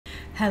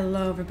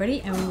Hello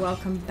everybody and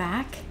welcome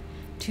back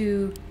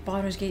to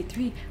Baldur's Gate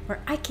 3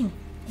 where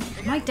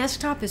my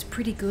desktop is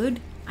pretty good.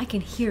 I can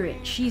hear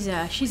it. She's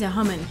a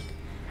humming.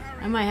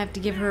 I might have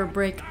to give her a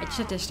break. I just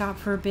have to stop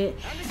for a bit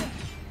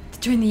to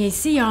turn the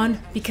AC on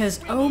because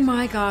oh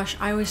my gosh,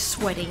 I was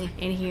sweating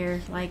in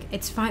here. Like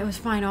it's fine. It was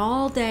fine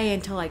all day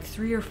until like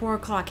 3 or 4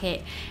 o'clock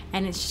hit,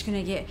 and it's just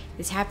gonna get.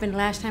 This happened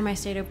last time I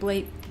stayed up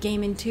late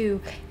gaming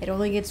too. It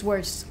only gets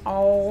worse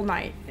all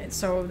night, and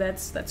so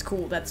that's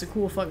cool. That's a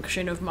cool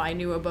function of my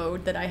new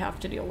abode that I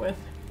have to deal with.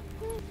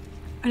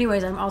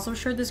 Anyways, I'm also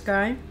sure this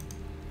guy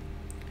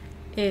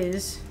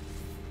is.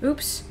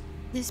 Oops.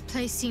 This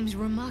place seems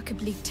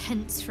remarkably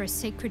tense for a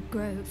sacred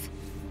grove.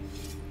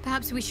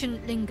 Perhaps we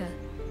shouldn't linger.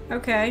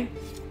 Okay.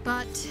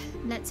 But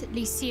let's at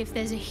least see if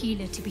there's a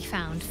healer to be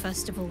found,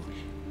 first of all.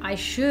 I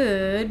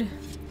should...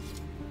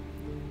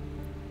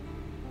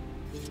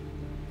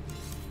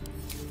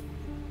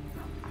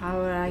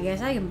 I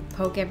guess I can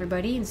poke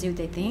everybody and see what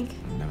they think.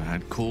 I've never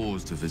had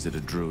cause to visit a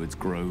druid's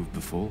grove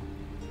before.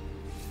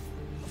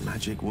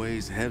 Magic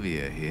weighs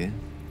heavier here.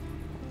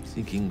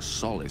 Seeking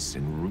solace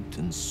in root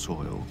and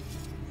soil.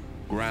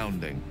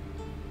 Grounding,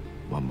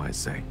 one might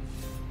say.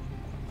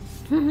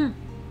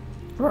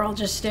 We're all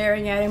just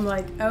staring at him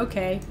like,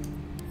 okay.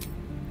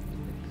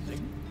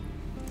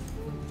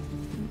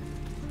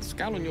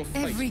 Scowl on your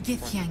face. Every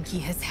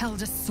Githyanki has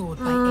held a sword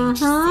by age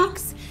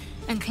 6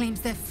 and claims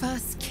their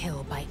first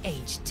kill by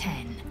age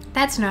 10.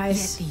 That's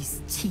nice. Yet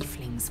these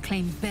tieflings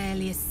claim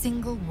barely a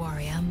single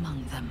warrior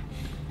among them.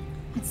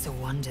 It's a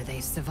wonder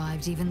they've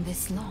survived even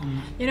this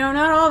long. You know,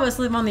 not all of us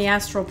live on the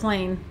astral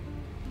plane.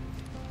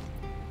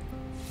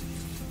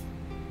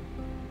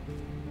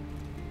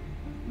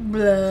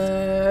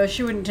 Blah.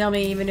 She wouldn't tell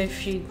me even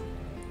if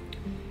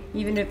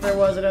there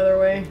was another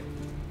way.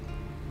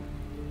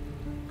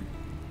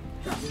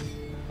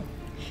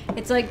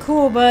 It's like,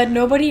 cool, bud,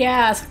 nobody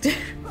asked.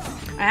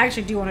 I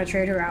actually do want to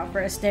trade her out for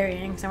a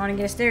Astarion, because I want to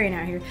get a Astarion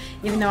out here.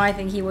 Even though I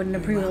think he wouldn't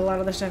approve of a lot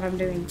of the stuff I'm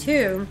doing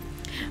too.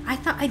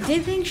 I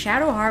did think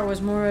Shadowheart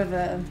was more of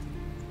a...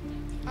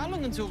 How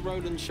long until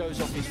Roland shows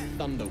off his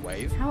thunder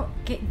wave? How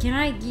can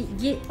I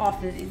get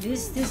off of it?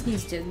 This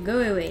needs to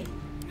go away.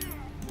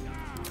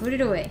 Put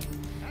it away.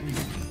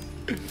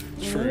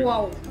 True.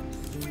 Whoa.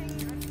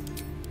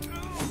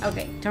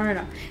 Okay, turn it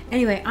off.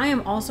 Anyway, I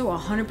am also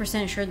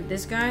 100% sure that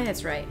this guy,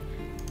 that's right.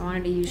 I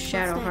wanted to use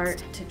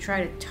Shadowheart to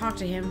try to talk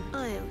to him.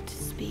 I ought to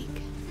speak.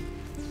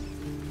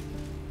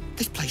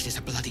 This place is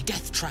a bloody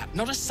death trap,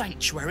 not a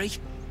sanctuary.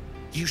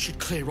 You should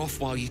clear off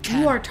while you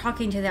can. You are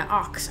talking to the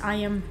ox. I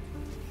am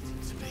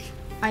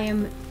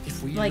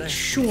like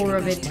sure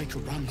of it. Make a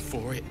run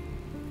for it.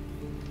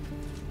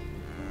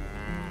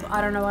 I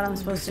don't know what I'm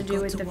supposed to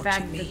do with the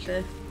fact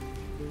that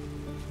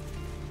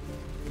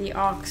the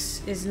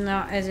ox is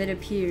not as it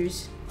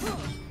appears.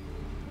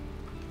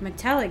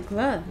 Metallic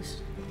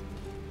gloves.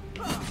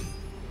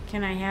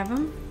 Can I have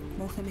them?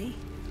 More for me.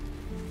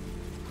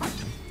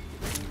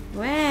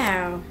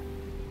 Wow.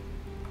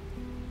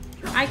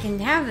 I can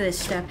have this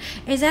stuff.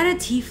 Is that a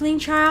tiefling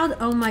child?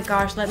 Oh my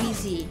gosh, let me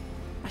see.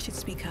 I should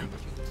speak up.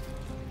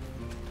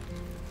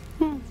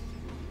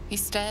 He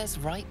stares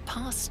right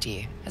past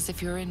you, as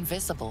if you're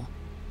invisible.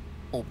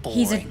 Or boring.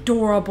 He's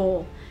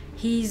adorable.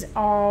 He's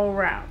all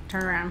right.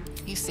 Turn around.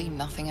 You seem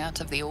nothing out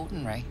of the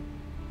ordinary.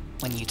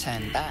 When you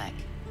turn back,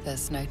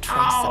 there's no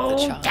trace of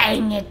the child.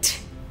 Dang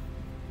it.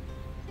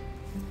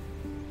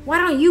 Why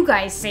don't you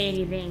guys say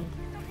anything?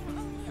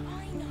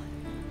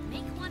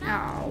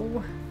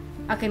 Oh.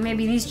 Okay,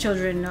 maybe these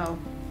children know.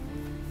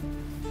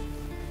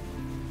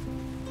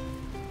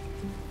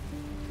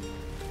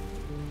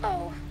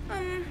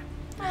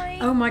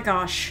 Oh my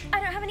gosh. I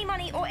don't have any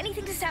money or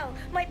anything to sell.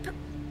 My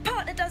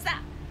partner does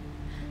that.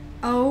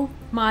 Oh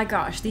my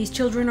gosh, these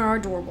children are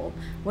adorable.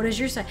 What is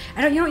your side?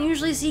 You don't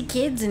usually see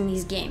kids in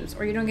these games,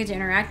 or you don't get to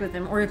interact with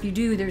them, or if you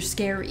do, they're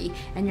scary,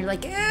 and you're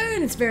like, eh,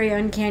 and it's very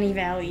uncanny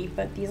valley,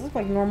 but these look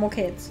like normal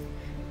kids.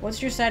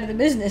 What's your side of the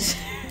business?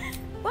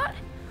 What?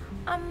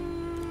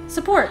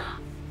 Support.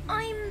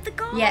 I'm the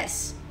guard.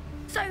 Yes.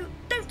 So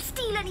don't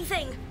steal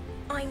anything.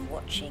 I'm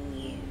watching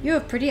you. You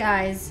have pretty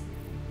eyes.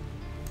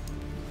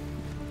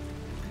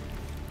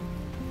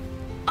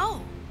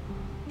 Oh,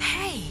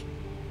 hey.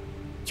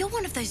 You're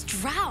one of those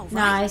drow, right?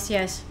 Nice,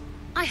 yes.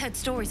 I heard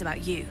stories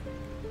about you.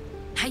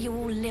 How you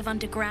all live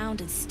underground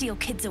and steal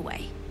kids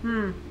away.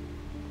 You're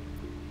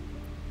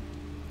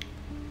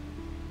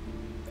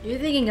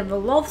thinking of the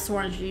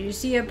Lothsworn. You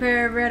see a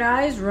pair of red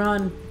eyes?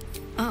 Run.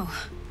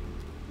 Oh.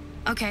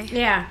 Okay.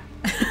 Yeah.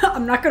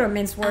 I'm not gonna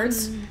mince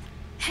words.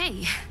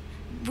 Hey,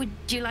 would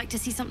you like to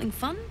see something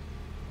fun?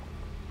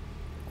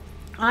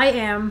 I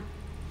am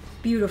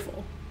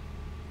beautiful.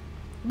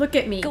 Look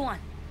at me. Go on.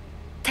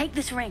 Take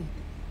this ring.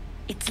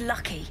 It's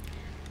lucky.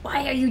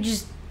 Why are you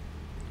just...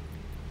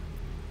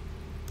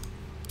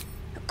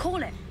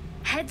 Call it.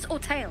 Heads or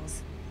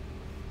tails?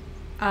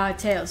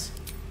 Tails.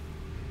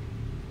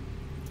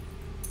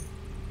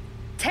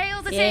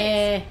 Tails it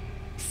Yeah. is.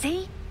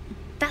 See?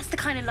 That's the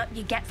kind of luck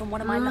you get from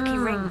one of my lucky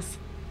rings.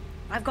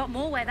 I've got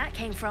more where that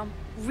came from.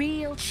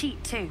 Real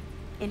cheap too.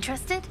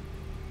 Interested?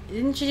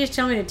 Didn't she just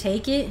tell me to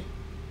take it?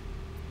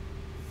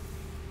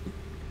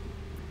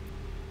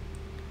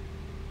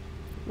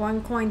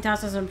 One coin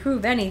toss doesn't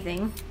prove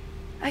anything.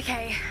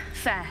 Okay,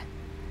 fair.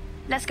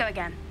 Let's go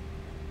again.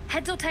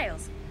 Heads or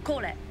tails? Call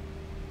it.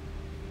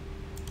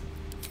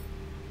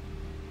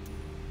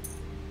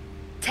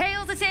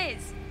 Tails it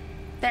is!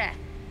 There.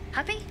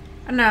 Happy?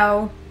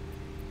 No.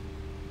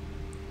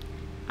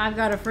 I've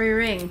got a free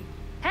ring.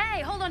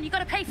 Hey, hold on, you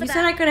gotta pay for You that.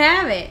 said I could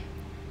have it.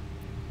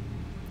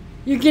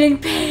 You're getting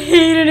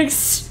paid in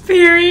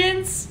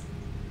experience?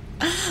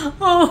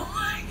 Oh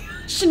my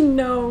gosh,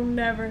 no,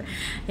 never.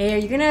 Here,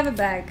 you can have it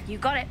back. You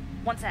got it.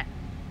 One sec.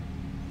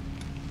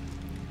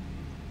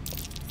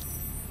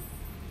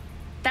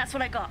 That's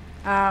what I got.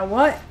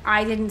 What?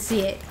 I didn't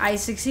see it. I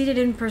succeeded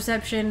in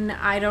perception.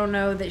 I don't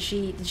know that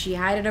did she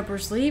hide it up her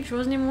sleeve? She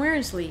wasn't even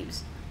wearing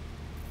sleeves.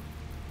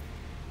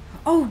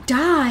 Oh,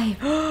 dye.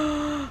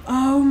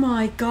 Oh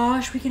my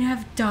gosh, we can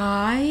have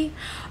dye.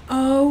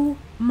 Oh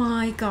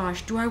my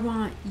gosh, do I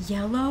want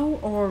yellow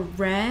or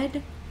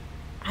red?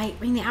 I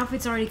mean, the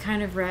outfit's already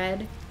kind of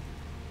red.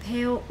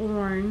 Pale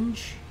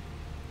orange.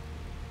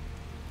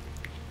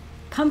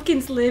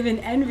 Pumpkins live in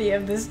envy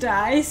of this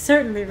dye.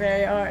 Certainly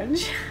very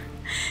orange.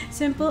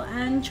 Simple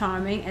and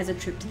charming as a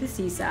trip to the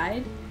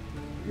seaside.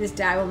 This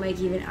dye will make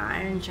even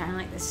iron shine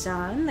like the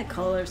sun, the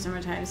color of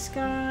summertime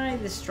sky,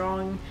 the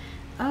strong...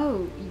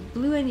 Oh,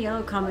 blue and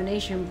yellow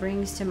combination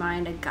brings to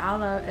mind a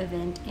gala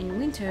event in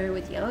winter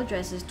with yellow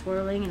dresses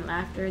twirling and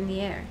laughter in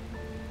the air.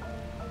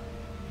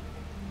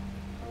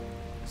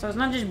 So it's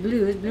not just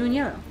blue, it's blue and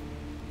yellow.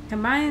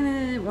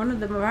 Combine one of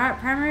the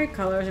primary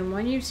colors and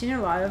one you've seen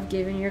a lot of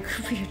given your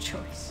career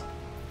choice.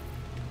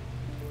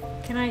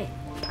 Can I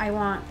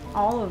want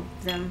all of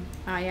them.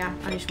 Oh yeah,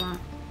 I just want.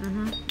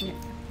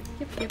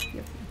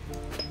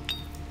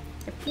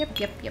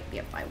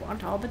 Yep. I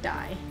want all the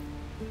dye.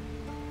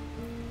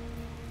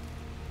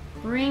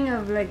 Ring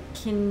of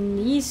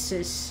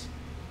Kinesis.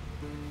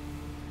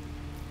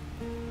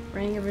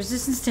 Ring of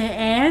resistance to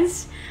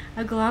ants.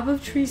 A glob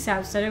of tree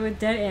sap studded with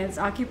dead ants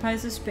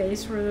occupies the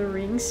space where the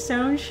ring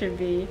stone should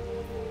be.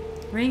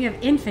 Ring of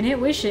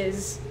infinite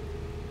wishes.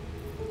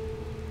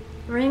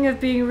 Ring of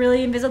being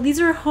really invisible.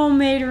 These are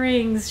homemade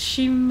rings.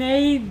 She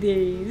made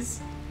these.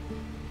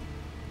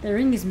 The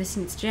ring is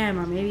missing its gem,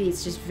 or maybe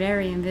it's just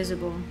very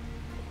invisible.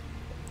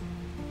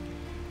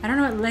 I don't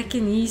know what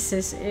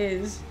lekinesis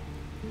is.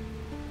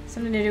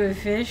 Something to do with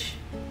fish.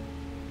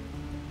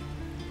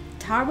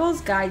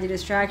 Tarball's Guide to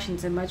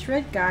Distractions, a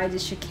much-read guide to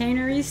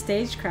chicanery,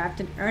 stagecraft,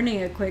 and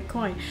earning a quick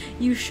coin.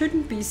 You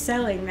shouldn't be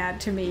selling that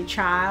to me,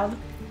 child.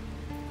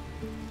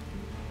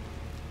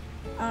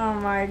 Oh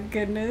my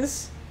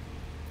goodness.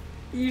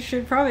 You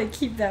should probably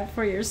keep that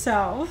for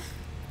yourself.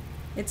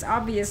 It's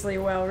obviously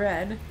well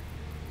read.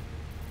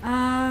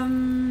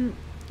 I'm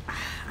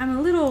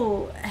a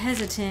little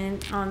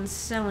hesitant on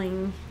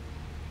selling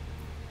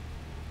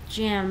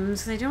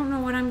gems, 'cause I don't know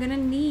what I'm gonna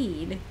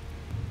need.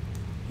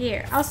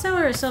 Here, I'll sell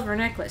her a silver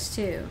necklace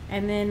too,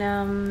 and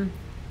then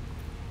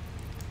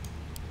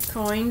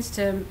coins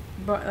to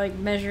like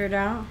measure it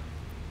out.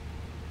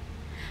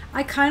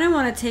 I kind of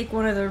want to take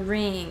one of the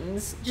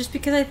rings just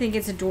because I think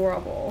it's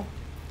adorable.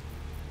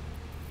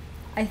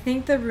 I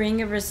think the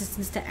ring of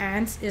resistance to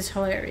ants is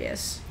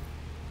hilarious.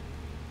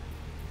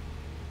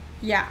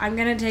 Yeah, I'm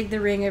gonna take the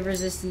ring of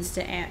resistance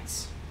to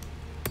ants.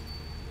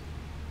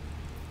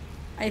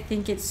 I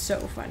think it's so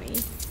funny.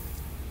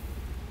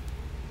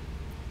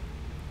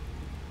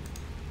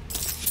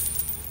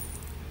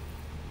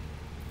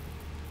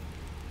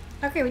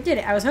 Okay, we did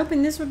it. I was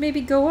hoping this would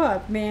maybe go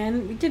up,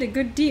 man. We did a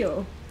good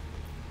deal.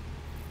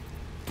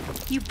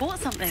 You bought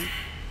something.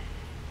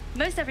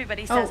 Most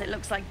everybody says it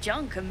looks like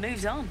junk and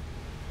moves on.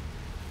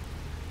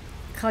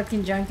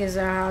 Collecting junk is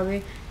a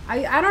hobby.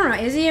 I don't know.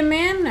 Is he a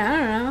man? I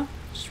don't know.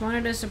 Just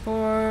wanted to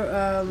support,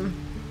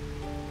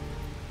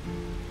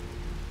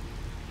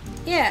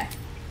 yeah.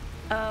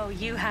 Oh,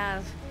 you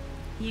have.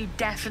 You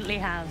definitely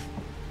have.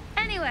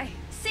 Anyway,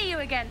 see you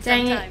again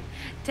Dang sometime. it.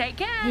 Take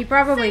care. He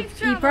probably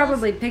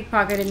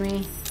pickpocketed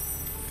me.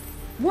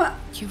 What?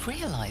 You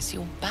realize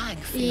your bag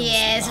feels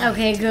Yes, light.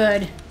 okay,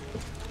 good.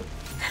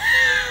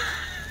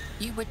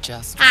 You were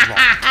just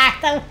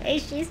rocked. The way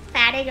she's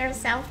patting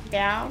herself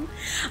down.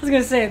 I was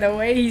gonna say, the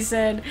way he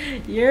said,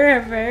 "You're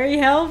very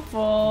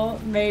helpful,"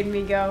 made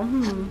me go,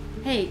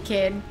 hey,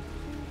 kid.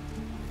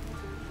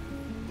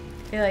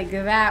 I feel like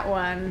that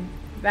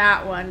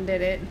one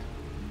did it.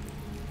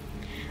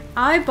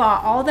 I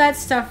bought all that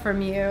stuff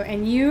from you,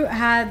 and you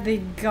had the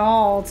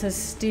gall to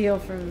steal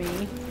from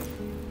me.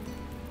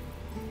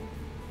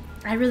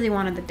 I really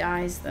wanted the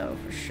dyes, though,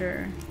 for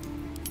sure.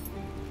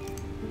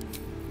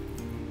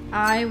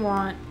 I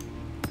want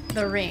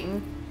the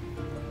ring.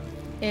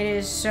 It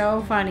is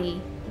so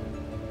funny.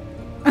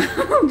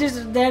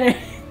 Just dead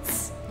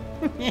ends.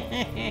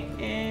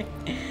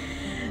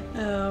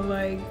 Oh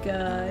my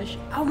gosh.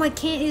 Oh,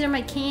 these are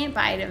my camp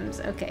items.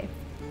 Okay.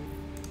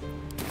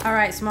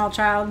 Alright, small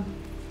child.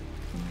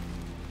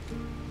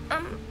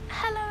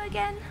 Hello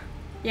again.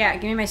 Yeah,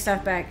 give me my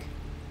stuff back.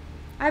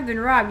 I've been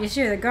robbed. You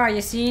see the guard.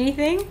 You see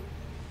anything?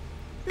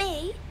 Me?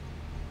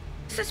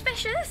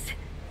 Suspicious?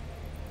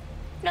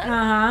 No.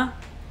 Uh-huh.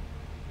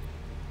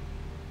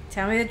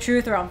 Tell me the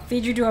truth or I'll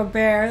feed you to a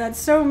bear. That's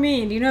so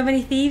mean. Do you know of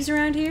any thieves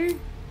around here?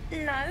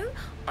 No,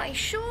 I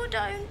sure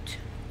don't.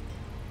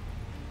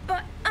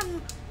 But,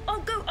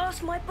 I'll go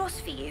ask my boss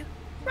for you.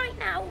 Right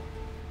now.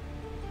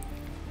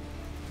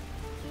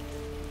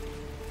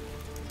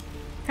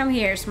 Come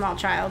here, small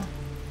child.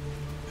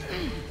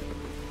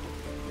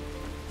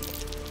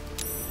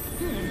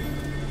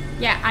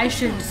 Yeah, I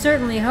should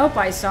certainly hope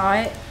I saw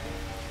it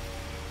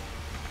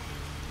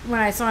when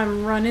I saw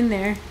him run in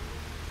there.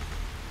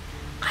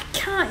 I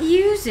can't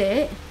use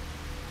it.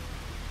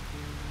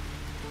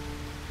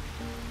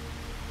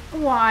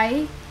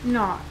 Why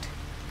not?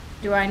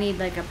 Do I need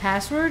like a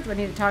password? Do I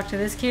need to talk to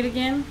this kid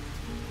again?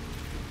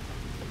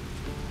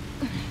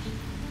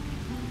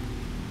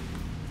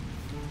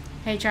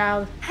 Hey,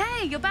 child.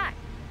 Hey, you're back.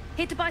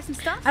 Here to buy some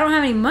stuff? I don't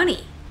have any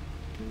money.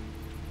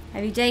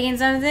 Have you taken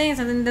something?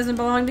 Something that doesn't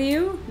belong to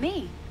you?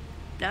 Me?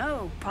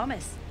 No,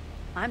 promise.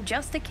 I'm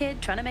just a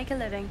kid trying to make a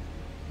living.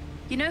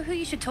 You know who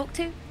you should talk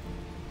to?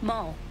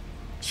 Moll.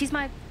 She's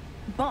my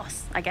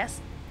boss, I guess.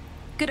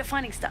 Good at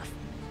finding stuff.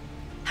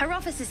 Her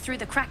office is through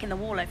the crack in the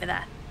wall over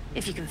there,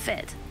 if you can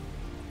fit.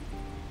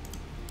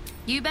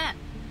 You bet.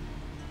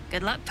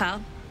 Good luck,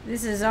 pal.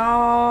 This is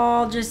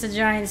all just a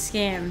giant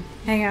scam.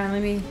 Hang on,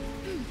 let me...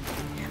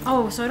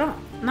 Oh, so I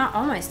don't... Not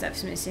all my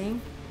stuff's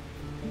missing.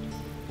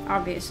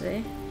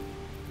 Obviously.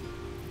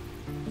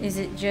 Is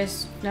it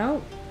just...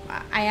 No.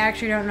 I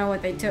actually don't know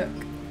what they took.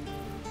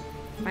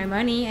 My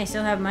money. I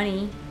still have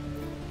money.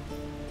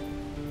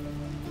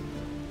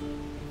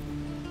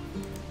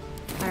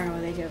 I don't know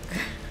what they took.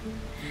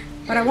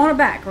 But I want it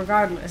back,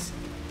 regardless.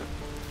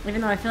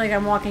 Even though I feel like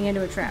I'm walking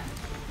into a trap.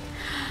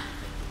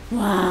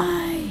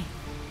 Why?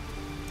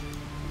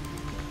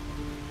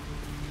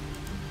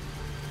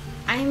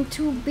 I'm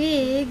too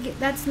big.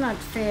 That's not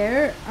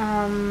fair.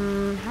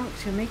 How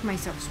to make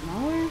myself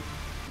smaller?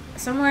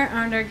 Somewhere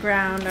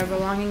underground are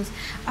belongings.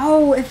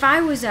 Oh, if I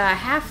was a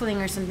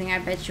halfling or something, I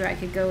bet you I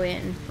could go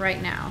in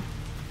right now.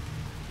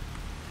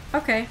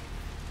 Okay.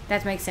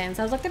 That makes sense.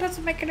 I was like, that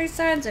doesn't make any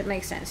sense. It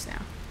makes sense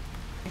now.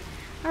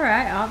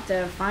 Alright, I'll have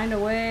to find a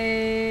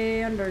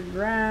way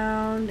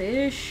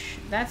underground-ish.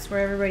 That's where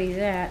everybody's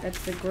at. That's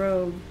the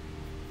Grove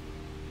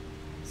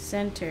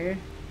Center.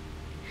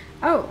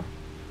 Oh!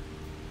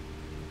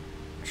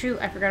 Shoot,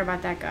 I forgot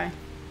about that guy.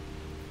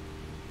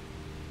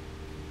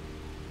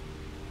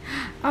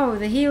 Oh,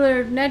 the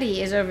healer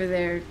Nettie is over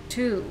there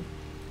too.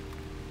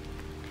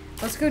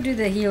 Let's go do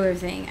the healer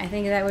thing. I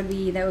think that would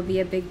be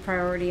a big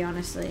priority,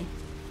 honestly.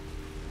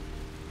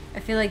 I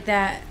feel like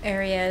that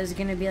area is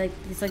gonna be like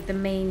it's like the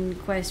main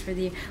quest for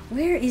the.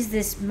 Where is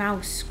this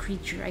mouse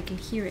creature? I can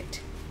hear it.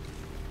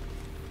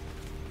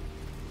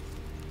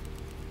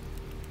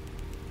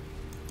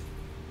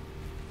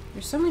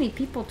 There's so many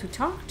people to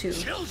talk to.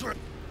 Children,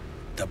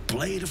 the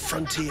blade of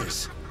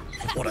frontiers.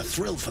 What a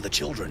thrill for the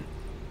children.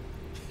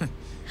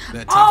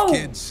 They're tough Oh!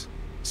 kids.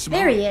 Smart,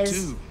 There he is.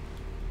 too.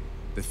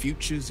 The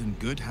future's in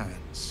good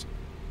hands.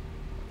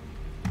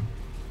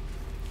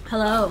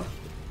 Hello.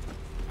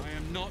 I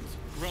am not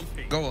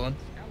grumpy. Go on.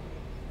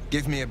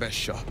 Give me a best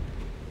shot.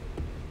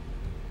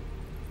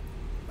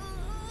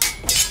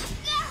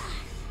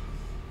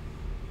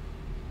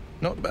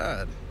 Not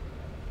bad.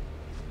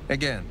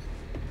 Again.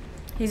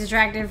 He's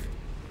attractive.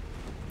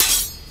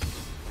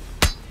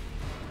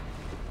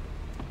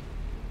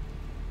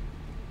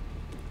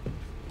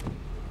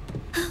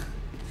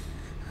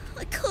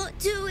 I can't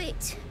do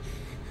it.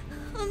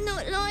 I'm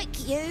not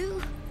like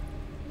you.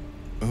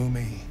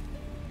 Umi,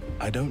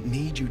 I don't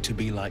need you to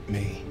be like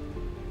me.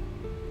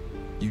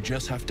 You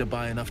just have to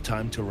buy enough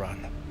time to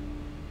run.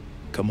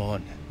 Come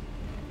on.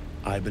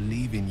 I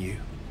believe in you.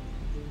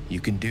 You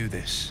can do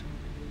this.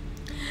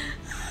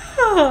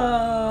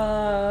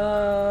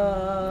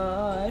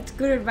 It's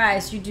good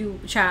advice. You do,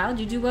 child.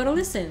 You do well to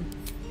listen.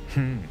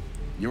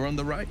 You're on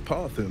the right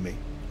path, Umi.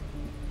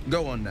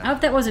 Go on now. I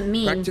hope that wasn't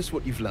mean. Practice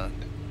what you've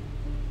learned.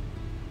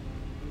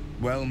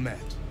 Well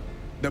met.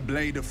 The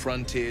blade of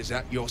frontiers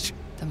at your...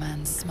 The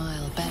man's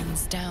smile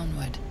bends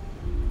downward,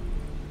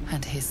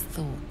 and his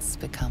thoughts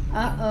become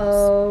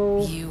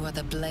Uh-oh. yours. You are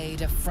the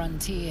blade of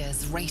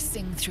frontiers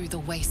racing through the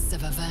wastes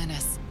of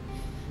Avernus.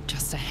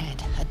 Just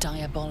ahead, a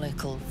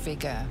diabolical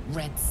figure,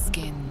 red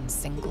skin,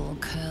 single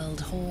curled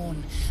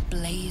horn,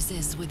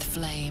 blazes with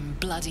flame,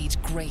 bloodied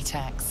great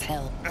axe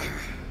hell.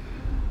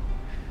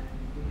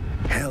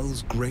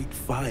 Hell's great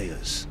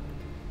fires.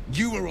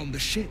 You were on the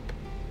ship.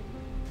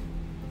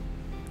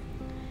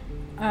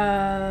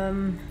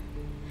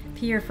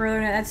 Peer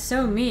further. That's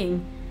so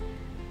mean.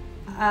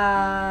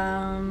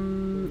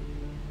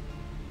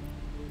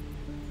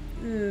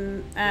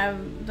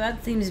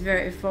 That seems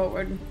very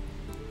forward.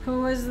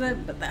 Who was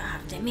that? But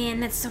man,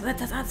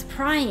 that's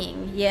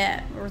prying.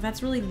 Yeah, or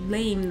that's really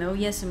lame though.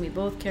 Yes, and we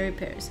both carry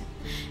pairs.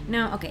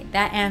 No, okay,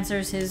 that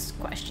answers his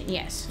question.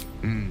 Yes.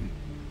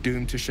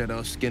 Doomed to shed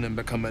our skin and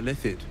become a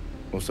lithid,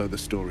 or so the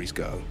stories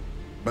go.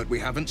 But we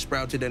haven't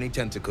sprouted any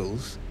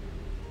tentacles.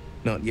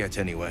 Not yet,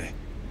 anyway.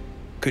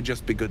 Could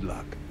just be good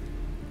luck.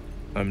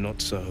 I'm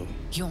not so.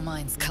 Your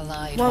minds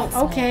collide Well, once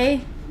more.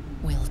 okay.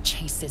 Wyll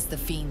chases the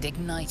fiend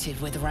ignited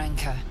with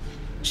rancor.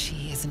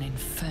 She is an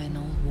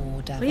infernal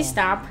war devil. Please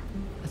stop.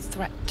 A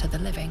threat to the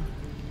living.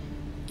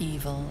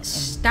 Evil.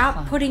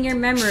 Stop putting your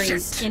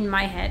memories Shit. in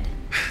my head.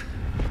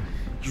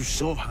 You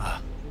saw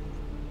her.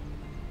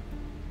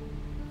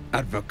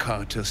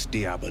 Advocatus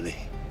Diaboli.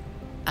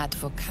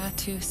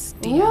 Advocatus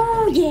Ooh,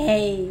 Diaboli.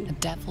 yay! A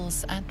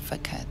devil's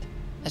advocate.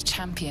 A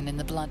champion in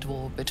the blood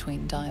war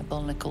between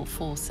diabolical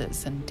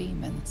forces and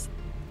demons.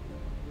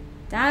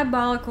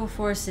 Diabolical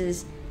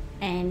forces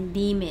and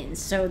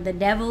demons. So the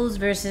devils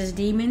versus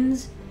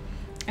demons.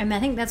 I mean, I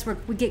think that's where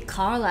we get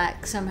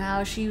Karlach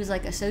somehow. She was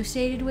like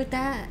associated with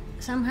that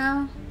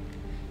somehow.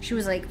 She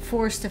was like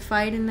forced to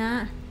fight in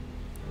that.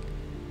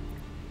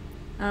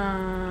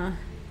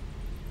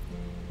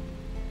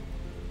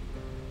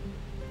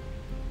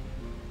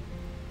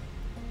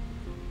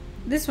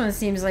 This one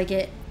seems like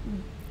it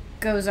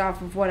goes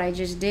off of what I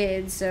just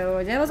did.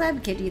 So, Devil's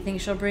Advocate, do you think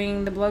she'll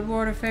bring the Blood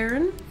War to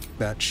Farron?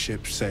 That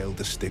ship sailed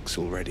the Styx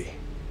already.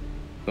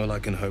 All I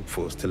can hope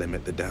for is to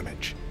limit the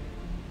damage.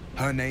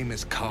 Her name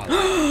is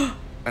Karlach,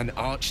 an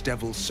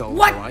archdevil soldier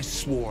What? I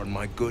swore on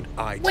my good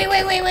eye to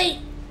Wait.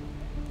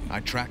 I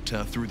tracked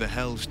her through the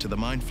hells to the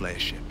Mind Flayer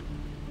ship,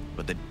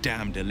 but the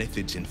damned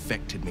Illithids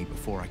infected me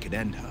before I could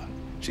end her.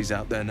 She's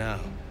out there now,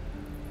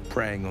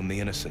 preying on the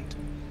innocent.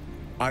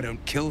 I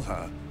don't kill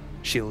her,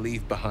 she'll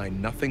leave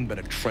behind nothing but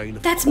a trail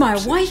of That's my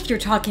corpses. wife you're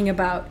talking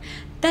about.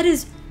 That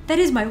is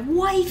my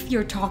wife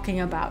you're talking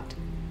about.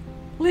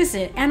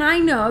 Listen, and I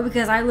know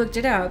because I looked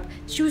it up,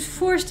 she was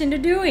forced into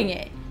doing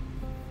it.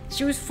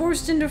 She was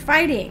forced into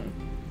fighting.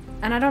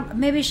 And I don't,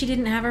 maybe she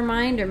didn't have her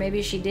mind, or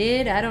maybe she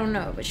did, I don't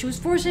know. But she was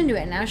forced into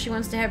it, now she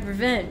wants to have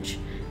revenge.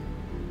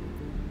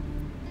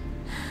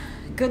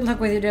 Good luck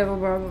with your devil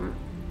problem.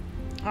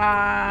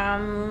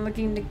 I'm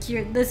looking to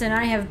cure, listen,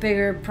 I have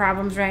bigger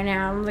problems right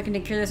now. I'm looking to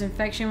cure this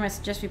infection, I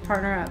suggest we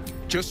partner up.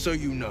 Just so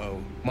you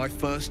know, my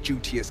first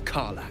duty is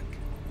Karlach.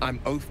 I'm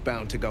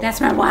oath-bound to go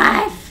That's after my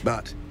her. wife!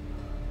 But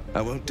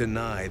I won't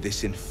deny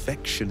this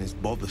infection is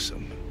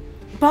bothersome.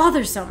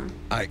 Bothersome.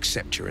 I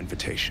accept your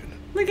invitation.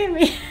 Look at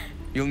me.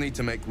 You'll need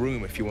to make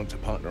room if you want to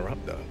partner up,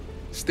 though.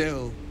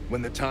 Still,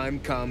 when the time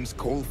comes,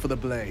 call for the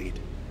blade.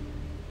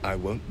 I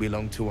won't be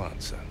long to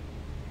answer.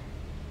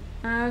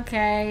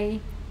 Okay.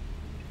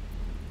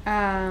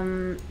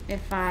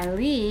 If I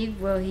leave,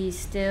 will he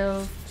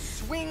still...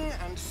 Swing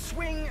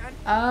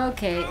and...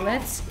 Okay,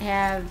 let's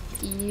have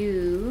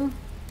you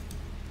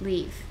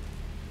leave.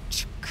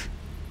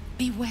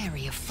 Be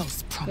wary of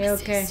false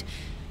promises. Okay.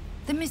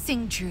 The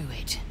missing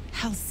druid,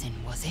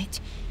 Halsin, was it?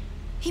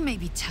 He may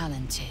be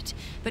talented,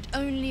 but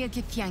only a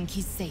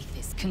Githyanki's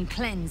Sathis can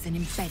cleanse an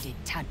embedded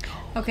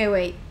tadpole. Okay,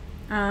 wait.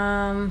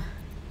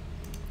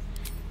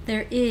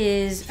 There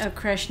is a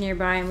crush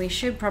nearby, and we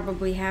should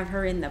probably have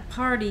her in the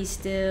party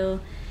still.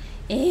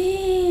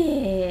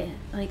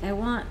 Like, I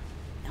want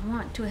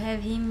to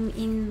have him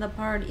in the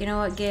party. You know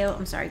what, Gale?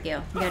 I'm sorry,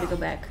 Gale. You gotta go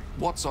back.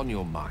 What's on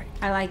your mind?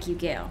 I like you,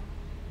 Gale.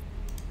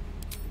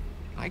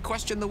 I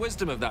question the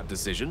wisdom of that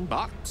decision,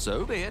 but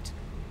so be it.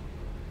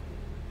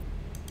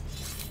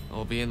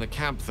 I'll be in the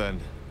camp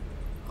then,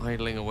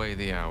 idling away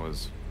the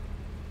hours.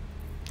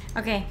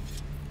 Okay.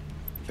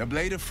 The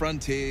Blade of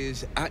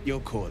Frontiers at your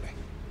calling.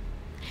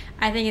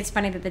 I think it's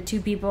funny that the two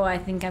people I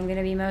think I'm going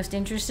to be most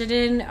interested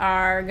in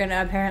are going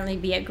to apparently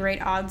be at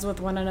great odds with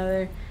one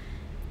another.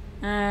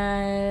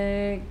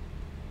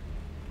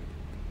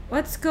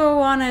 Let's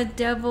go on a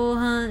devil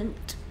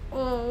hunt.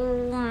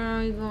 Oh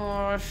my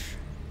gosh.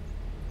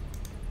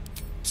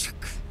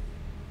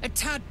 A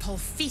tadpole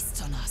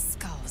feasts on our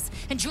skulls,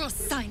 and you're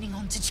signing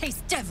on to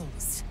chase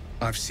devils.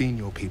 I've seen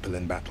your people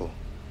in battle.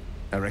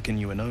 I reckon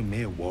you are no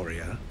mere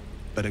warrior,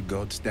 but a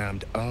god's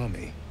damned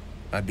army.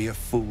 I'd be a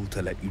fool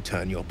to let you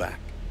turn your back.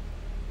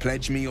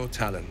 Pledge me your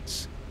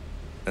talents,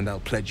 and I'll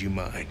pledge you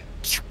mine.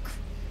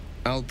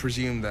 I'll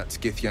presume that's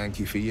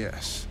Githyanki for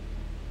yes.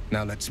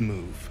 Now let's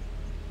move.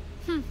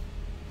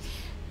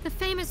 The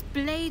famous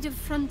Blade of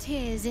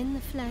Frontiers in the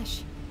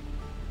flesh.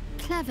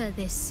 Clever,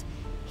 this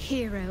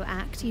hero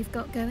act you've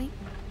got going.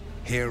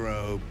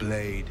 Hero,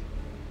 Blade.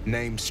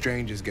 Name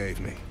strangers gave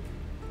me.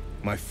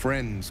 My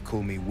friends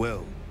call me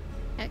Wyll.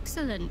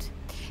 Excellent.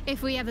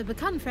 If we ever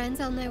become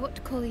friends, I'll know what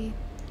to call you.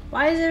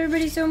 Why is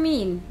everybody so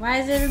mean? Why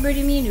is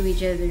everybody mean to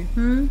each other?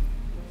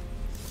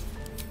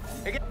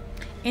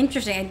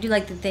 Interesting. I do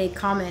like that they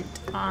comment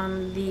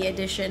on the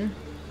edition.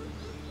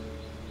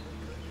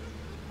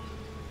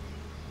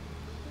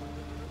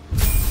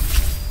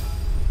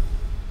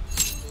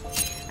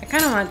 I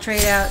kind of want to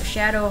trade out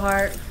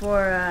Shadowheart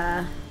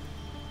for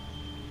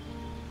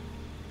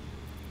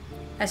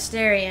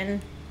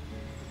Asterion.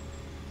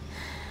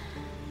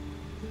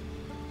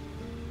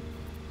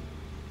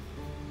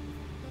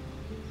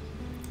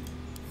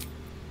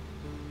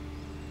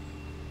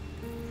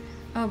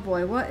 Oh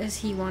boy, what does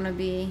he want to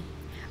be?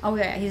 Oh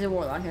yeah, he's a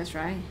warlock, that's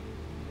right.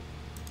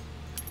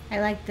 I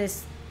like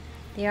this.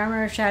 The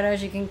Armor of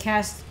Shadows, you can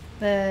cast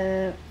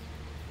the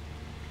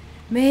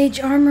Mage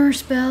armor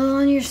spell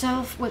on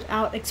yourself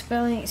without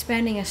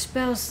expanding a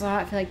spell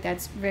slot. I feel like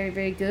that's very,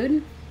 very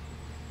good.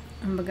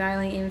 And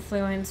beguiling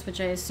influence,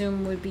 which I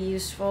assume would be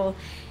useful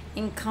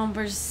in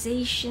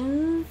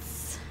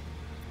conversations.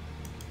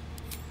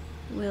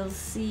 We'll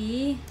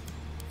see.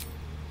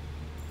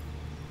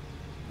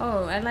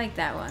 Oh, I like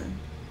that one.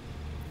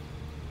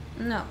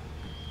 No,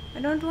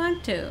 I don't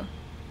want to.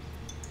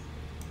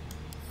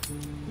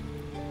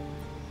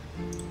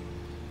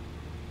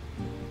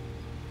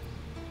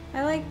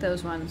 I like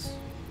those ones.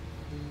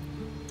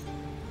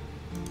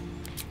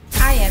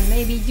 I am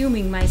maybe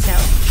dooming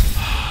myself.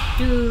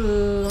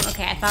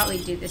 Okay, I thought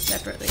we'd do this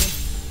separately.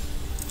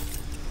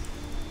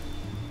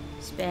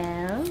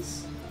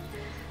 Spells.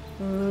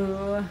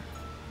 Ooh.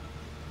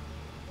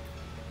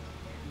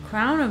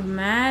 Crown of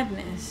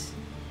Madness.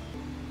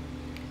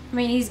 I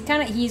mean,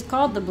 he's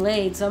called the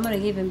Blade, so I'm gonna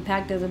give him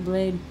Pact of the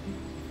Blade.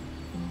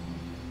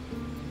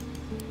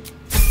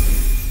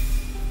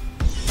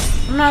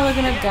 I'm not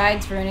looking up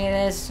guides for any of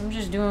this. I'm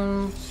just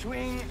doing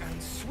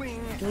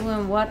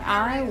what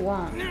I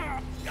want.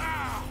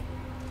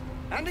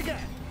 And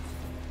again.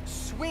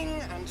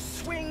 Swing and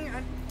swing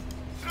and...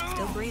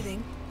 Still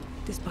breathing,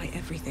 despite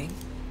everything.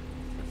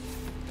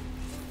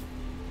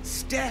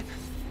 Step,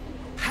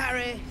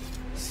 parry,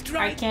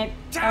 strike. I can't.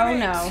 Damn Oh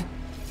no. it.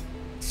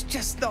 It's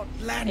just not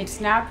landing.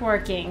 It's not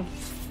working.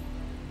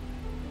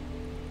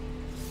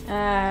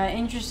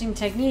 Interesting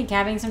technique.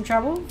 Having some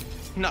trouble?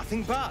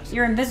 Nothing but.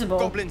 You're invisible.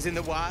 Goblins in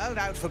the wild,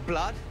 out for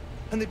blood,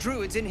 and the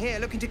druids in here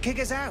looking to kick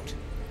us out.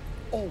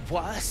 Or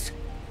worse.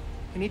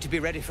 We need to be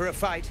ready for a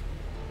fight.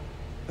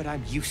 But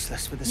I'm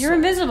useless with a sword. You're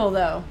invisible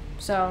though,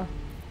 so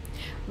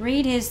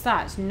read his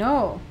thoughts.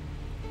 No.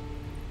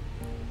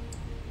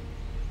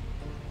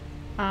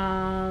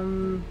 I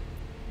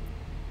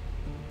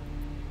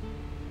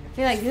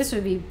feel like this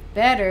would be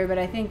better, but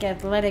I think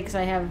athletics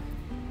I have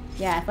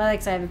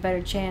a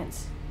better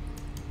chance.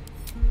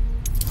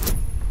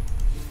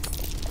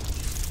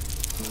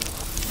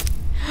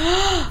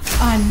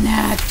 A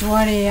nat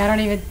 20. I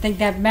don't even think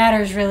that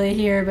matters really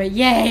here, but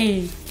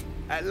yay!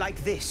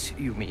 Like this,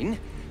 you mean?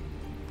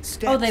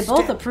 Step, oh, they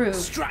both step, approve.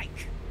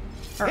 Strike.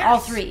 Or yes. all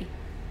three.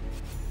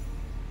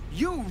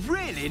 You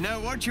really know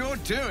what you're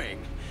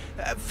doing.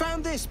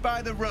 Found this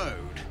by the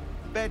road.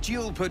 Bet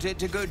you'll put it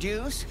to good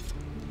use.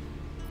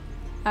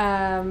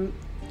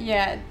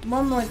 Yeah,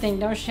 one more thing.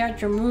 Don't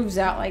shout your moves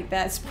out like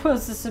that.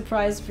 Spoils the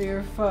surprise for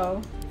your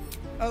foe.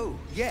 Oh,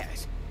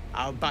 yes.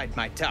 I'll bite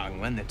my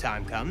tongue when the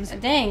time comes.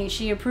 Dang,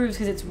 she approves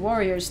because it's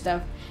warrior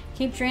stuff.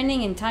 Keep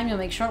training. In time you'll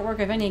make short work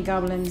of any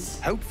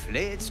goblins.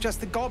 Hopefully it's just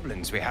the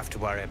goblins we have to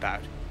worry about.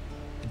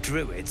 The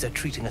druids are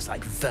treating us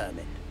like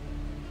vermin.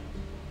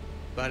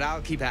 But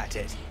I'll keep at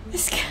it.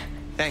 This guy...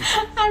 Thank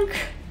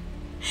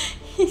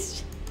you.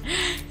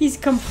 He's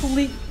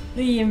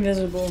completely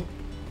invisible.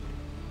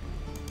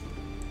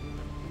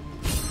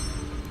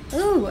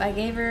 Ooh, I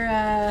gave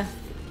her,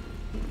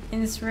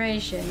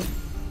 inspiration.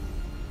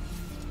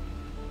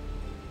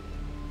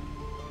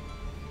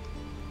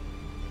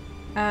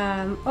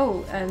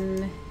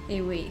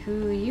 Hey, wait,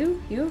 who are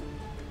you? You?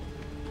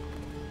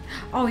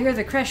 Oh, you're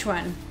the Kresh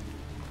one.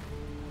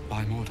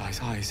 By Mordai's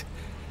eyes,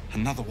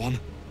 another one.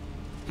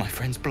 My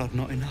friend's blood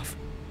not enough.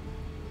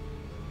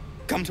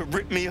 Come to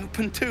rip me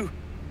open too.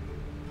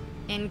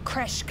 In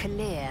Kresh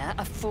Kalir,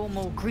 a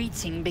formal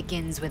greeting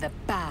begins with a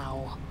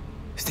bow.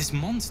 Is this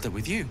monster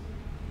with you?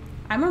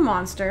 I'm a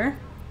monster.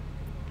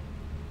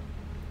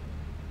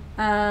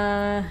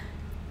 Are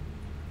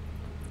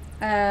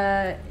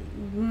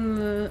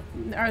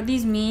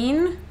these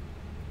mean?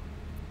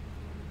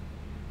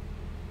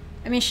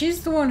 I mean,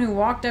 she's the one who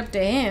walked up to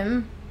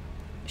him.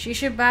 She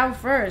should bow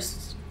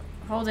first.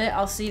 Hold it,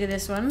 I'll see to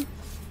this one.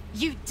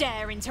 You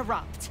dare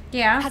interrupt?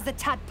 Yeah. Has the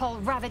tadpole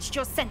ravaged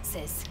your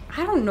senses?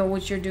 I don't know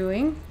what you're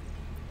doing.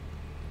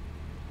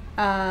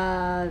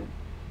 Fine.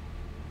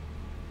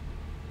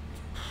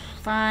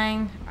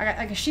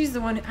 I guess she's the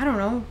one. I don't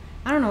know.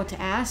 I don't know what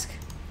to ask.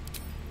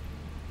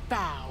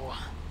 Bow.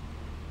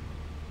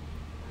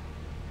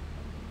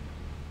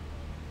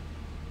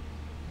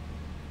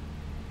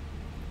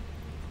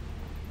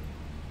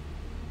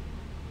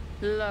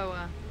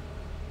 Lower.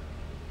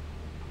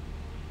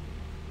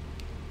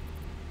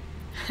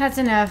 That's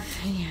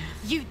enough. Yeah.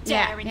 You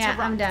dare interrupt?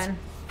 Yeah, I'm done.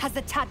 Has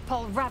the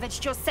tadpole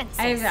ravaged your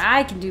senses?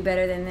 I can do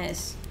better than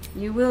this.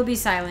 You will be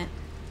silent.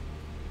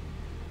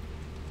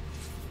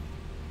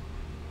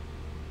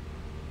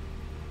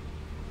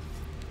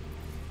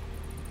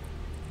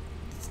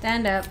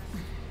 Stand up.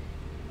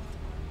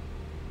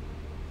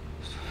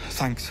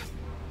 Thanks.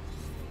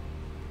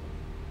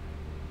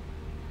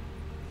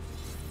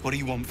 What do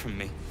you want from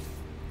me?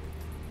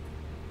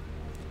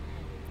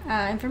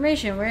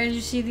 Information. Where did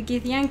you see the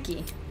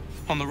Githyanki?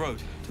 On the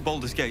road to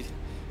Baldur's Gate,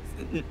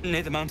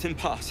 near the mountain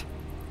pass.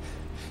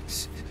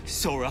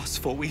 Saw us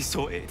before we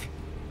saw it.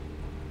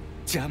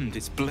 Jammed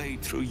its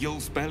blade through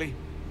Wyll's belly,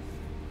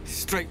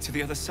 straight to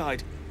the other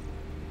side.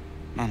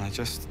 Man, I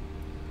just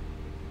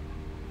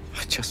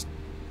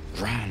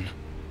ran.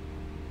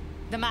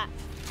 The map.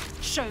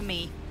 Show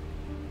me.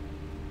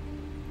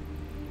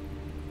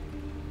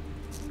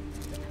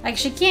 Like,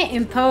 she can't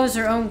impose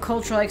her own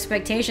cultural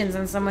expectations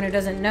on someone who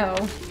doesn't know.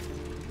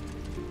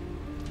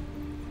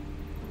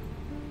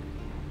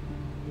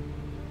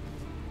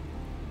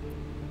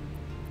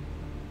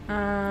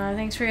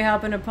 Thanks for your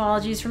help and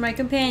apologies for my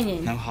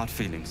companion. No hard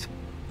feelings.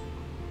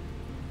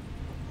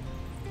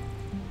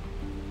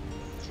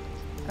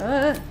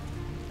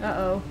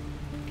 Uh-oh.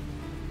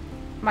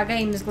 My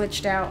game is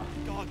glitched out.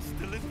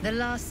 The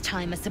last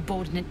time a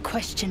subordinate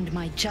questioned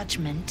my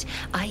judgment,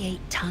 I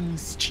ate tongue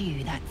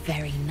stew that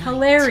very night.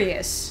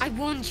 Hilarious. I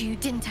warned you,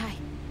 didn't I?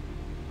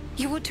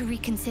 You ought to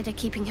reconsider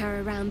keeping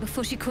her around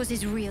before she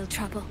causes real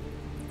trouble.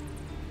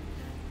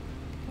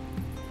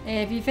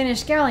 If you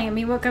finish scowling at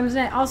me, what comes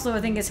next? Also,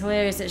 I think it's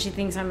hilarious that she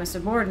thinks I'm a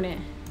subordinate.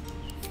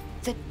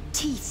 The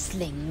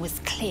tiefling was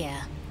clear.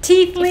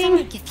 Tiefling? If I'm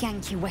a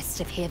Githyanki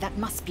west of here, that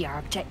must be our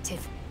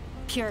objective.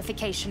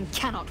 Purification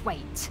cannot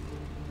wait.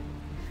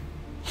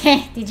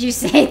 Did you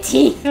say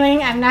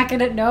tiefling? I'm not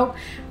gonna... Nope.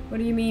 What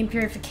do you mean,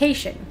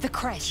 purification? The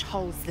creche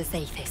holds the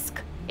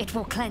Zaythisk. It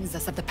will cleanse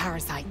us of the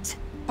parasite.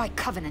 By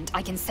covenant,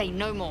 I can say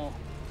no more.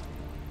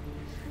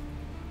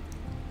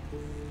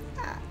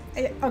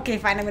 Okay,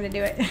 fine, I'm gonna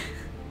do it.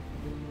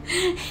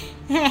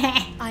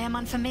 I am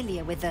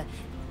unfamiliar with the...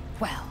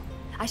 well,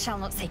 I shall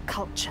not say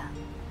culture.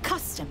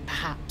 Custom,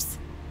 perhaps.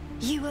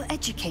 You will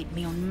educate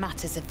me on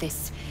matters of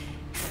this...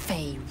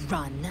 Fey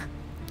run.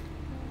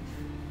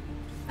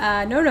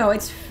 No,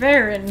 it's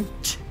Farron.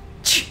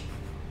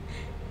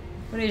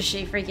 What is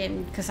she,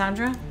 freaking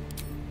Cassandra?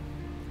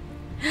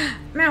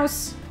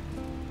 Mouse!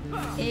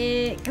 Come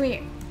here.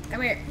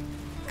 Come here.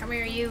 Come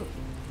here, you.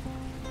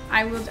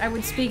 I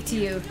would speak to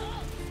you.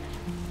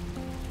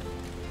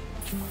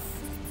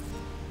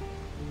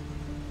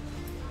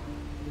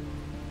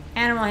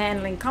 Animal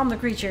handling. Calm the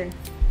creature.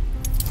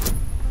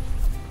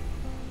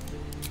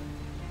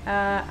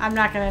 I'm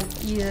not gonna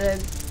use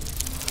it.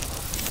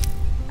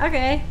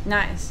 Okay,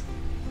 nice.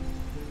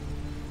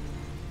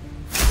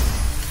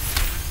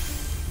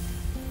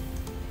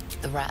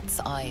 The rat's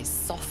eyes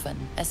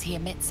soften as he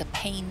emits a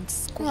pained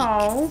squeak.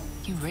 Aww.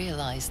 You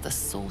realize the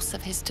source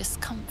of his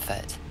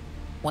discomfort.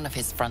 One of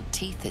his front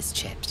teeth is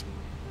chipped.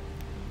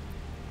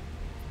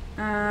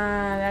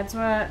 That's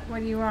what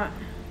do you want?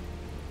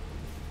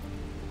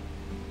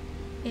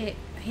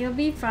 He'll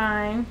be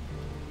fine.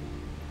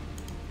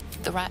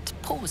 The rat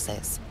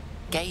pauses,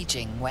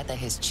 gauging whether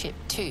his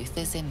chipped tooth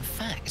is in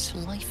fact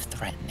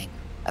life-threatening.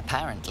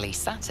 Apparently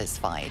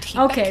satisfied, he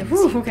beckons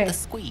you with a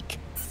squeak.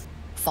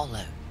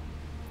 Follow.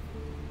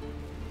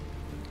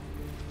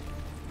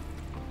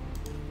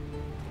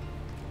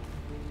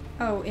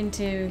 Oh,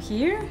 into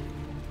here?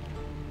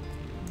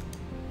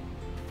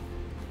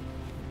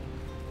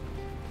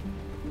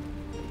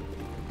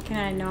 Can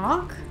I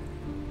knock?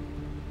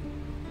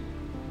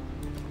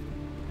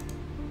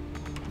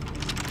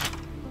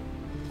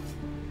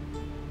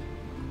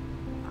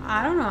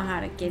 I don't know how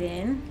to get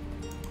in.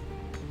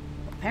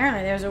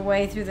 Apparently there's a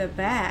way through the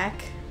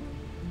back.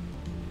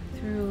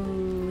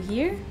 Through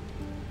here?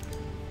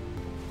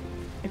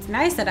 It's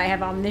nice that I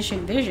have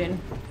omniscient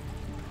vision.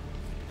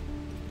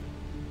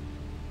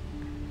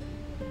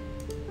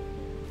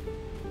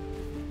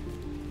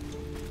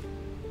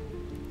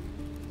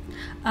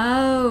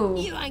 Oh.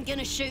 You ain't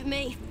gonna shoot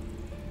me.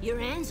 Your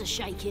hands are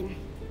shaking.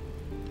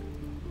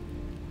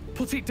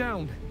 Put it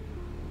down.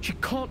 She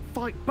can't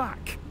fight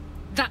back.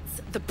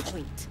 That's the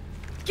point.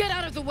 Get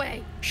out of the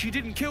way! She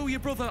didn't kill your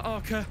brother,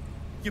 Arca.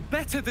 You're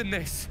better than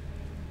this.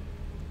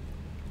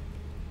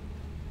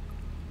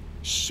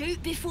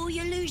 Shoot before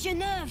you lose your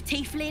nerve,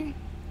 tiefling.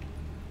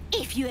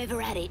 If you ever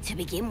had it to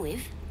begin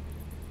with.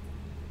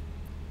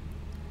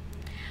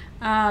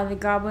 The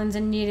goblin's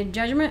in need of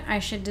judgment. I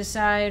should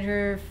decide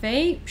her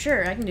fate.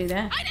 Sure, I can do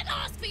that. I didn't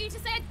ask for you to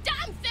say a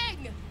damn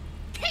thing!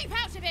 Keep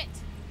out of it!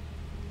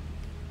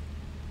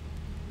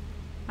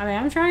 I mean,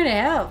 I'm trying to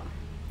help.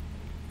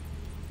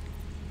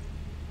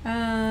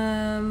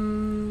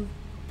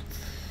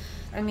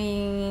 I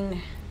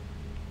mean,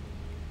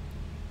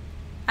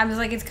 I was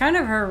like, it's kind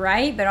of her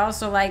right, but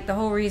also like the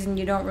whole reason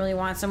you don't really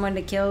want someone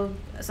to kill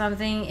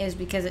something is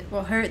because it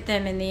will hurt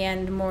them in the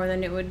end more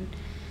than it would,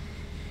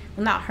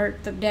 well, not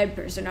hurt the dead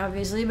person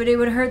obviously, but it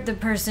would hurt the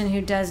person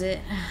who does it.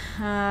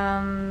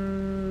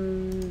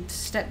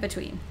 Step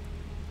between.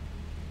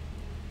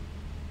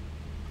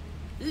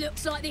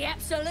 Looks like the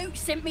Absolute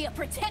sent me a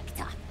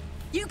protector.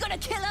 You gonna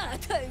kill her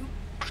too?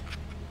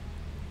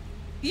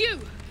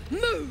 You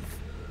move.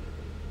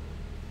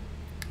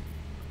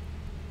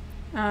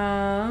 Should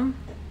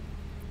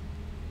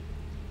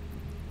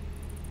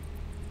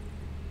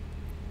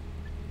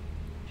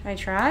I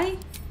try?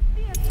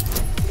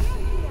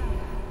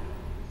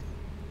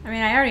 I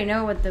mean, I already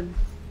know what the...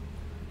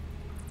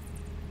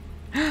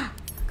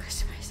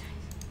 Customize.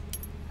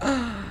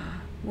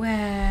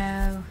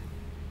 Wow.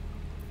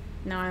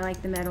 No, I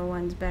like the metal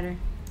ones better.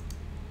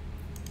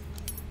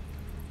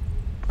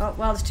 Oh,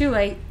 well, it's too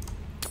late.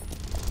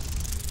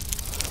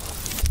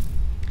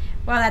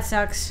 Well, that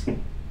sucks.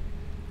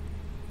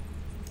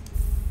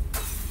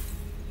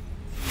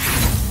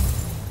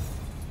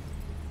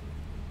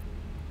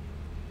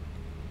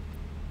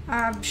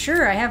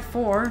 Sure, I have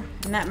 4,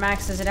 and that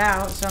maxes it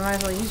out, so I might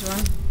as well use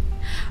one.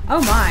 Oh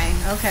my,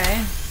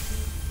 okay.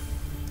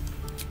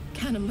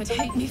 Cannon would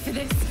hate me for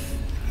this.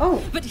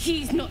 Oh. But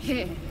he's not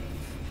here.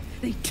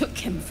 They took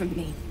him from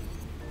me.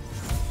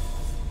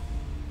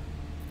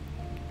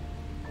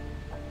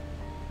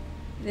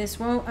 This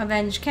won't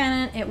avenge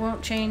Cannon, it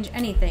won't change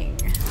anything.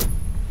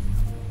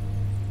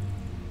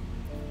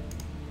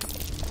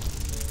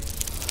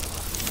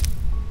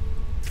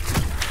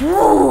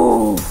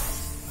 Woo!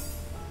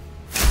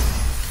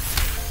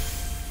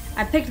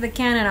 I picked the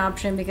Cannon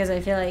option because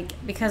I feel like,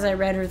 because I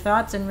read her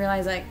thoughts and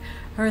realized like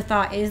her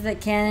thought is that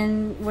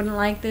Cannon wouldn't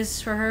like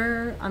this for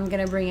her, I'm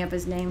gonna bring up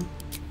his name.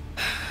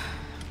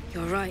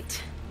 You're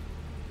right.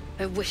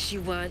 I wish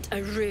you weren't. I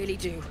really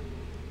do.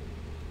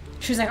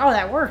 She's like, oh,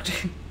 that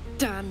worked.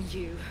 Damn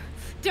you.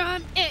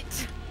 Damn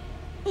it!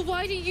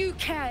 Why do you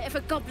care if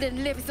a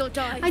goblin lives or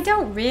dies? I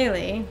don't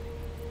really.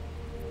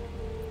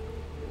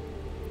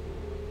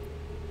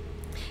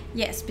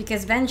 Yes,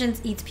 because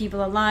vengeance eats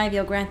people alive,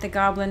 you'll grant the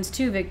goblins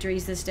 2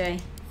 victories this day.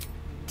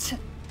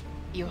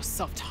 Your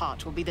soft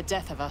heart will be the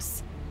death of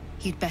us.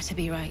 You'd better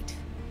be right.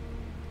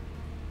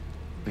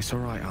 It's all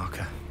right,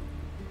 Arca.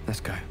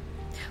 Let's go.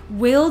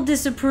 Wyll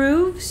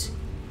disapproves?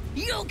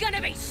 You're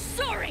gonna be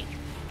sorry!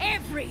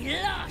 Every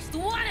last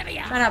one of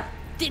you! Shut up.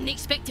 Didn't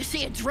expect to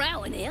see a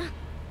drow in here.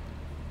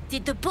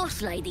 Did the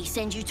boss lady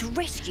send you to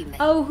rescue me?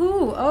 Oh,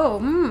 who?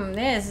 Oh,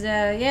 yes,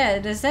 yeah,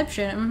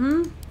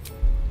 deception,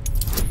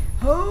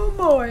 Oh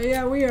boy,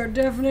 yeah, we are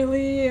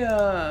definitely,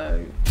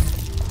 rolling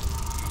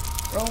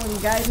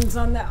guidance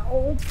on that.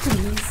 Oh,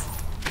 please.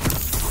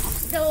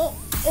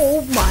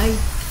 Oh my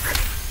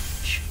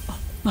gosh. Oh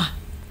my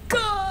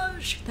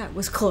gosh. That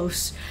was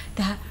close.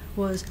 That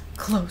was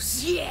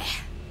close. Yeah.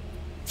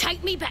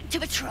 Take me back to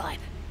the tribe,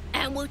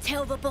 and we'll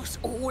tell the boss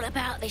all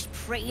about this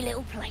pretty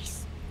little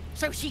place,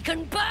 so she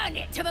can burn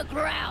it to the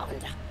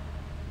ground.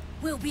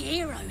 We'll be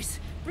heroes,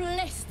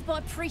 blessed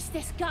by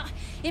Priestess Gut,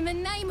 in the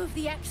name of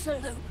the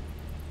Absolute.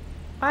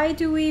 Why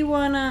do we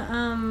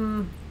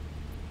wanna,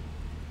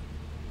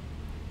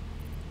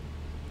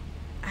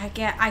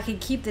 I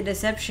could keep the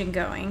deception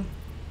going.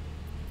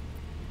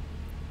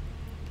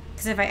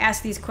 Because if I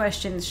ask these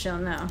questions, she'll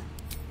know.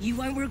 You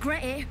won't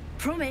regret it,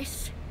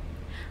 promise.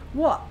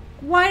 What?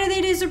 Why do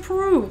they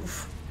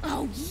disapprove?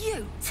 Oh,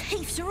 you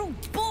thieves are all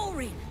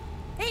boring.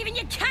 Even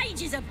your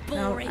cages are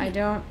boring. No, I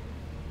don't.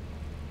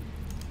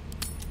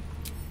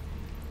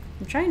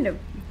 I'm trying to... I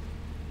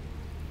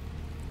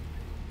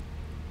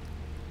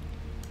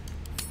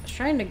was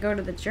trying to go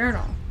to the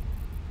journal.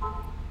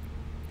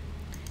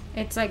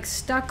 It's like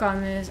stuck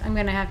on this. I'm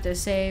gonna have to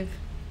save.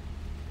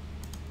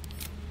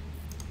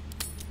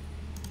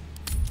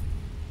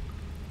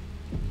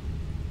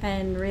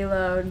 And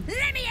reload.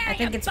 I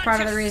think it's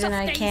part of the reason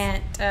I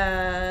can't,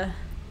 I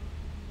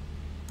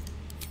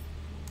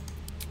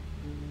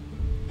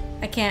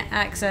can't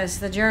access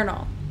the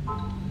journal.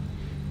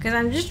 Because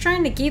I'm just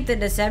trying to keep the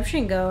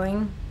deception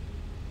going.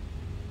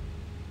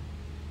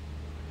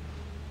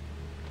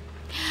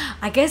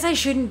 I guess I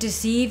shouldn't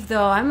deceive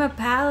though. I'm a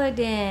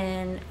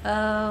paladin.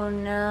 Oh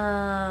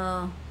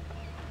no.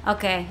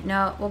 Okay,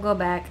 no, we'll go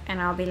back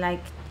and I'll be like,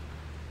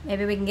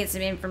 maybe we can get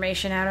some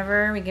information out of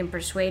her. We can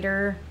persuade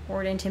her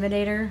or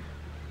intimidate her.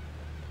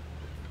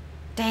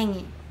 Dang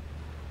it.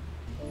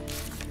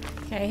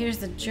 Okay, here's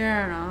the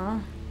journal.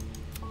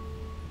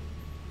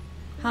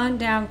 Hunt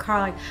down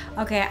Carlag.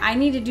 Okay, I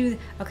need to do...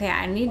 Okay,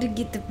 I need to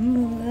get the...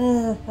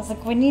 I was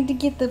like, we need to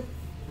get the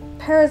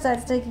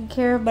parasites taken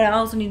care of, but I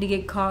also need to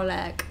get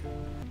Carlag.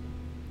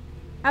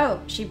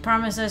 Oh, she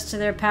promised us to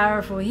their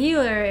powerful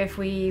healer if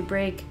we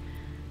break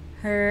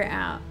her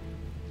out.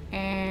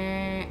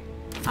 And...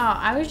 Oh,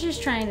 I was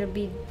just trying to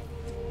be...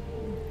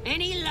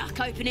 Any luck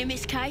opening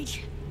this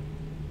cage?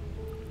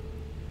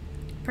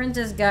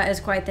 Princess Gut is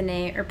quite the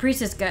name, or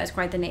Priestess Gut is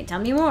quite the name. Tell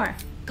me more.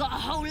 Got a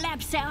whole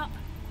lab set up.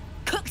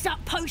 Cooks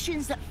up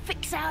potions that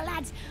fix our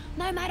lads,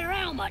 no matter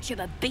how much of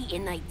a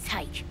beating they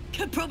take.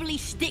 Could probably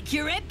stick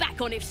your head back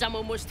on if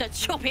someone was to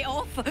chop it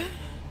off.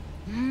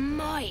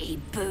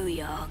 Mighty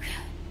booyog.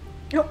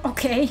 Oh,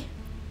 okay.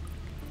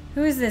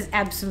 Who is this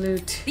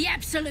Absolute? The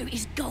Absolute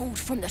is gold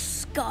from the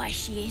sky,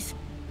 she is.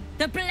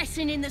 The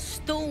blessing in the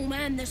storm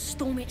and the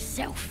storm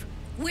itself.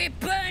 We're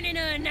burning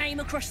her name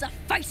across the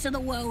face of the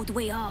world,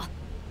 we are.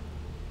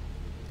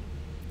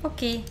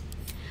 Okay.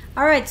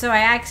 Alright, so I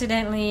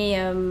accidentally,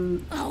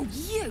 Oh,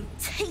 you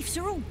thieves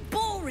are all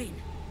boring.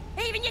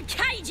 Even your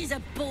cages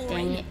are boring.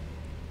 Dang it.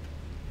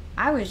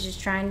 I was just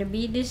trying to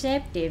be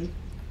deceptive.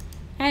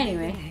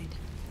 Anyway.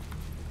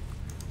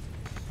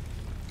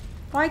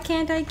 Why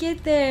can't I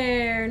get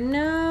there?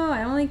 No,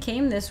 I only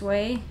came this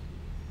way.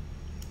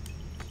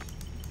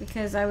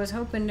 Because I was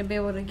hoping to be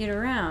able to get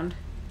around.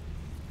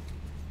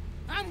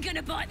 I'm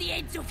gonna bite the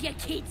heads off your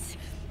kids.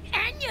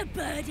 And your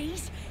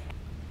birdies.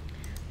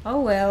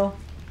 Oh well.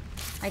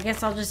 I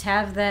guess I'll just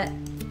have that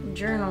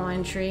journal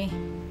entry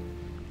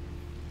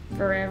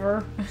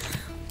forever.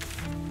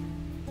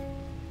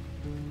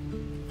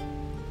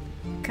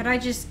 Could I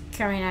just,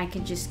 I mean, I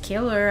could just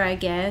kill her, I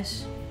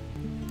guess.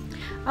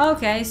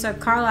 Okay, so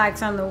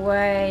Karlach's on the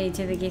way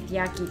to the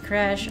Githyanki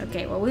Creche.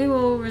 Okay, well, we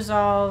will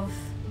resolve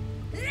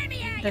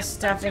the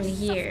stuff in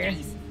here.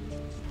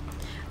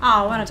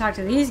 Oh, I want to talk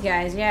to these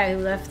guys, yeah, who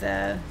left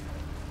the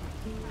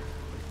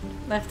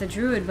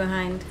druid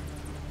behind.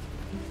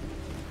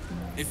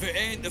 If it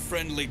ain't the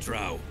friendly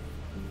drow.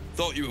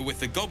 Thought you were with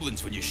the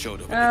goblins when you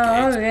showed up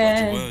at Oh, the gate,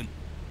 yeah. but you weren't.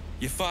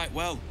 You fight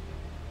well.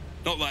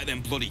 Not like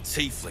them bloody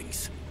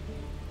tieflings.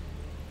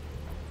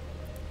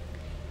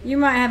 You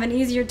might have an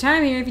easier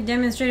time here if you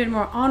demonstrated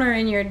more honor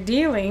in your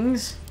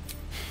dealings.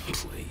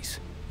 Please.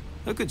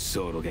 A good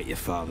sword will get you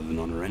farther than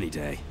honor any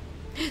day.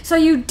 So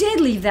you did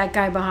leave that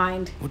guy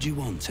behind. What do you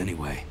want,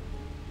 anyway?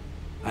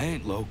 I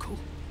ain't local.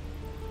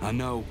 I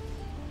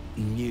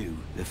knew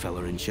the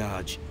fella in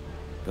charge,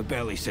 but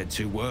barely said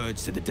 2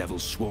 words to the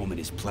devil's swarm in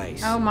his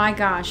place. Oh my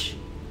gosh.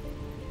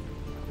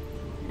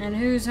 And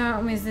whose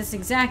home is this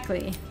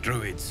exactly?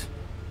 Druids.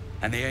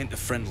 And they ain't the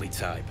friendly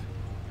type.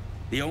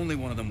 The only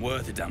one of them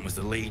worth a damn was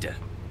the leader.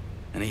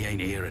 And he ain't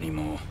here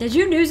anymore. Did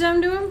you do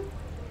something to him?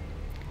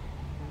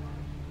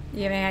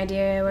 You have any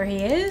idea where he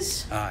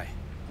is? Aye.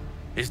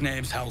 His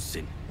name's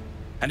Halsin.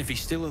 And if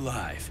he's still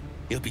alive,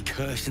 he'll be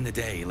cursing the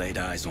day he laid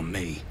eyes on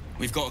me.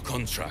 We've got a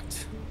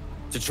contract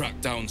to track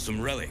down some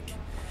relic,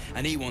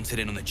 and he wanted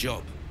in on the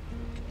job.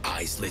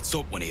 Eyes lit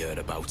up when he heard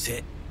about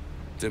it.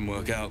 Didn't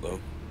work out, though.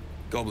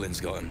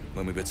 Goblins got him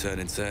when we were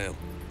turning tail.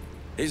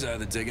 He's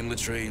either digging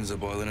latrines or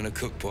boiling in a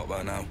cookpot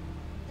by now.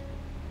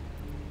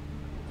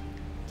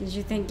 Did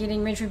you think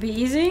getting rich would be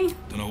easy?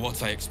 Don't know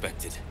what I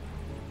expected.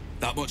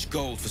 That much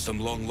gold for some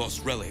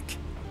long-lost relic,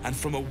 and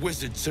from a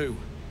wizard, too.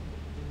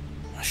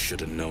 I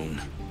should have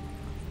known.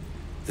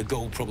 The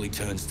gold probably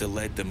turns to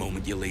lead the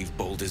moment you leave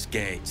Baldur's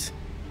Gate.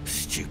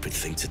 Stupid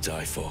thing to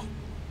die for.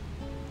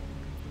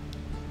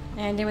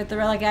 And what the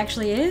relic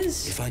actually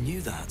is? If I knew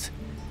that,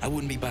 I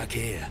wouldn't be back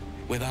here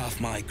with half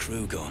my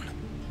crew gone.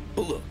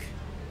 But look,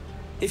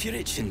 if you're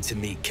itching to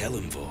meet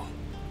Kellenvor,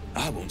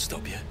 I won't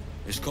stop you.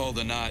 It's called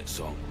the Night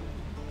Song.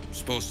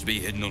 Supposed to be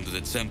hidden under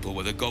the temple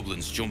where the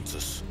goblins jumped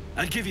us.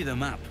 I'd give you the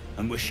map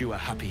and wish you a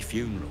happy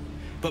funeral.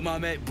 But my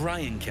mate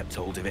Brian kept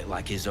hold of it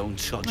like his own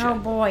Todger. Oh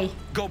boy.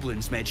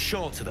 Goblins made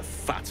short to the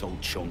fat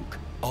old chunk.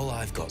 All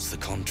I've got's the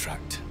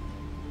contract.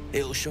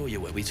 It'll show you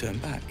where we turn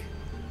back,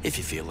 if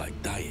you feel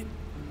like dying.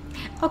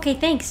 Okay,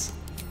 thanks.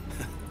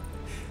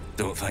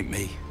 Don't thank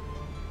me.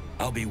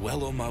 I'll be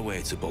well on my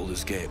way to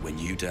Baldur's Gate when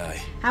you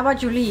die. How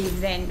about you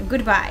leave then?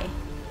 Goodbye.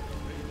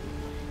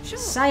 Sure.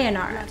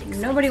 Sayonara.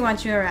 Nobody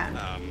wants you around.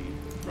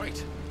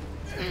 Right.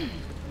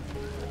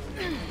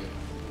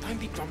 Don't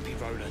be grumpy,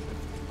 Roland.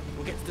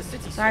 We'll get to the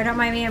city. Sorry, don't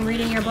mind me. I'm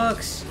reading your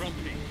books.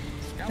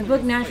 The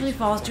book naturally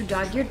falls to a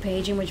dog-eared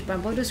page in which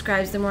Bumbo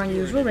describes the more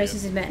unusual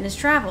races he's met in his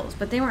travels,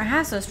 but they weren't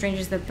half so strange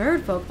as the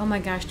bird folk. Oh my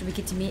gosh, do we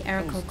get to meet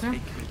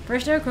Aarakocra?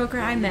 First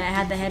Aarakocra I met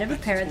had the head of a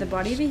parrot, the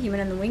body of a human,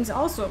 and the wings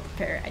also of a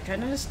parrot. I tried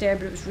not to stare,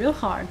 but it was real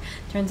hard.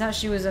 Turns out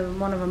she was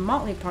one of a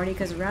motley party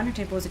because around her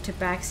table was a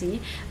tabaxi,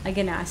 a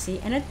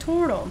ganassi, and a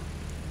turtle.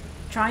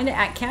 Trying to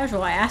act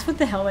casual, I asked what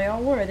the hell they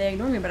all were. They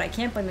ignored me, but I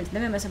can't blame it to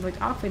them. It must have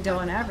looked awfully dull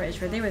on average,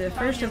 for they were the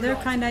first of their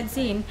kind I'd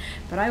seen,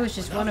 but I was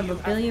just one of a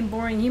billion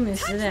boring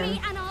humans to them.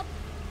 And I'll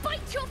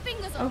bite your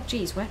fingers Oh, off.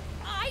 jeez, what?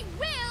 I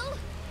will.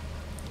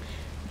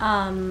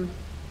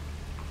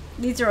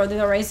 These are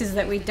the races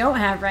that we don't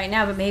have right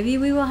now, but maybe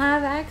we will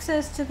have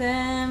access to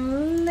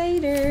them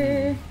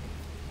later.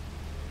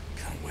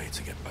 Can't wait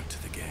to get back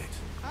to the gate.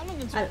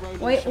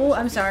 Wait, oh,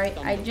 I'm sorry.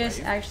 I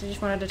just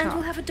wanted to talk. And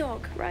we'll have a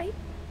dog, right?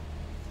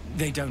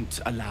 They don't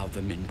allow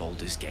them in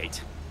Baldur's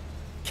Gate.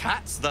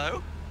 Cats,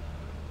 though?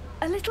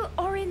 A little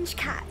orange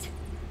cat.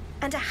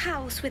 And a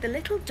house with a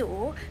little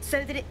door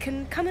so that it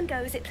can come and go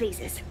as it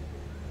pleases.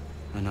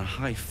 And a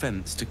high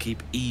fence to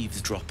keep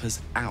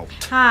eavesdroppers out.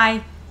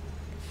 Hi.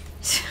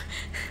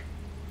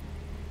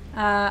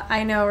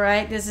 I know,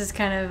 right? This is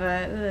kind of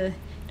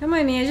don't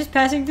mind me, I'm just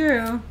passing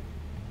through.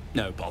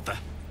 No bother.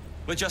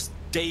 We're just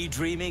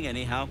daydreaming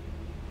anyhow.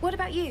 What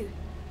about you?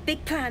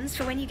 Big plans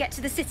for when you get to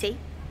the city?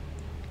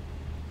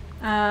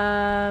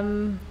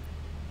 Won't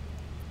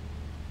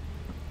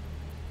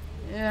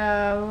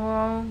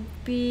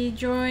be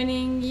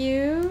joining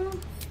you.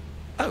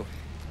 Oh.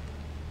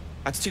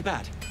 That's too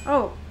bad.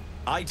 Oh.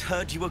 I'd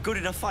heard you were good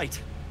in a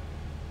fight.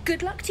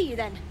 Good luck to you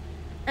then.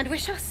 And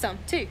wish us some,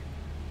 too.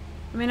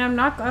 I mean, I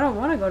don't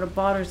want to go to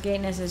Baldur's Gate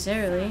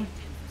necessarily.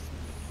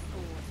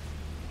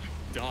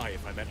 Die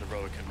if I met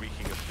heroic and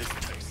reeking of this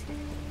place.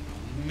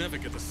 Never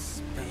get the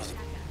space.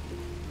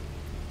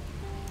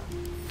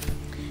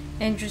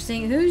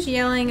 Interesting. Who's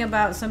yelling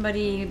about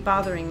somebody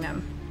bothering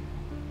them?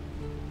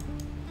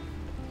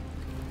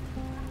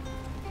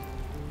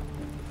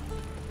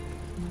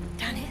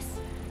 Dennis?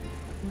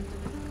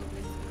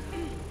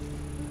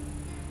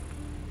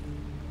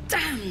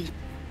 Damn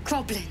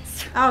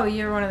goblins. Oh,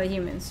 you're one of the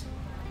humans.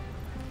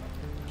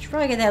 Should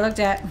probably get that looked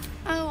at.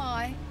 Oh,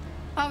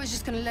 I was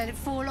just gonna let it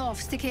fall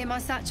off, stick it in my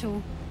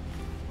satchel.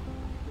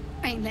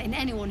 Ain't letting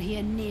anyone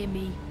here near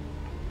me.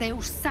 They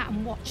all sat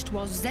and watched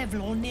while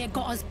Zevlor near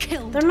got us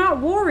killed. They're not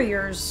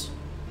warriors.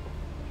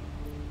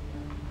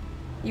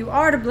 You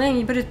are to blame.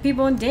 You put his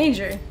people in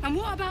danger. And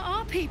what about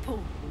our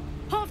people?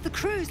 Half the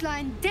crew's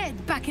lying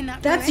dead back in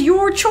that That's ruin.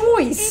 your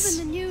choice.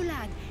 Even the new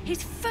lad,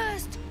 his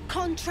first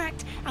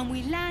contract, and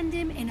we land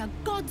him in a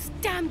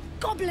goddamn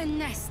goblin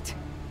nest.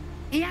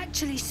 He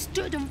actually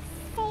stood and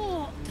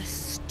fought, the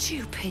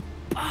stupid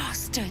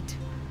bastard.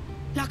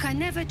 Like I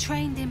never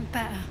trained him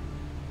better.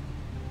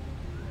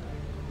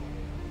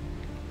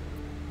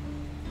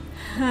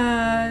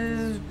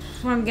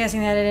 I'm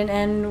guessing that it didn't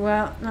end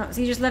well. No,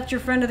 so you just left your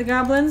friend to the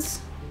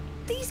goblins?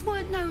 These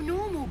weren't no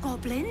normal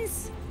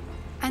goblins.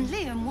 And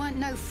Liam weren't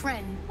no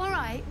friend,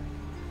 alright?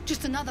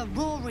 Just another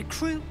raw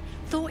recruit,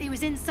 thought he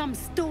was in some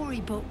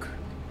storybook.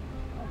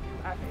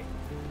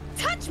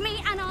 Touch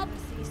me and I'll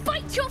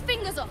bite your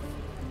fingers off.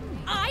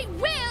 I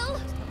will!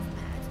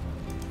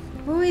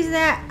 Who is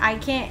that? I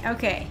can't.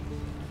 Okay.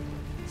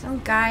 Some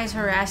guy's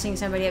harassing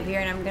somebody up here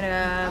and I'm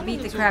gonna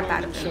beat the crap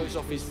out of him. Shows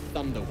off his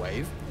thunder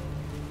wave.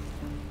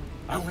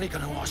 Only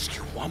gonna ask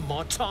you one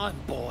more time,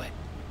 boy.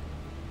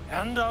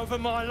 Hand over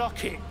my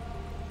locket.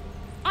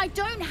 I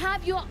don't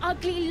have your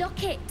ugly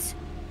locket.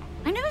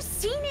 I never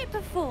seen it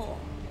before.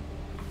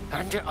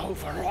 Hand it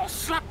over or I'll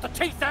slap the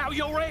teeth out of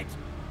your head.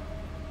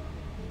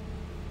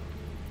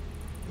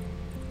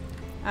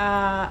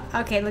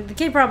 Okay, look, the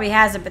kid probably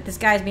has it, but this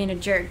guy's being a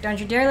jerk. Don't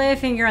you dare lay a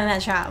finger on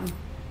that child.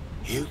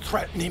 You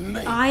threatening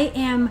me? I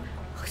am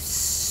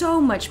so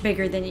much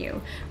bigger than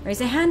you. Raise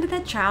a hand to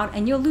that child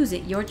and you'll lose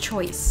it. Your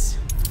choice.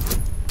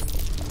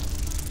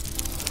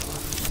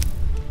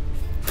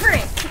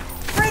 Frick!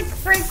 Frick,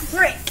 frick,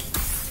 frick!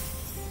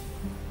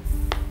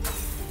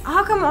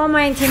 How come all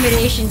my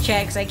intimidation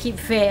checks I keep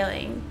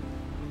failing?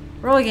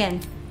 Roll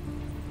again.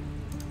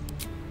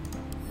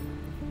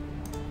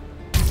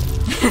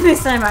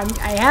 This time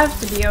I have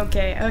to be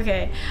okay.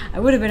 Okay. I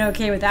would have been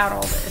okay without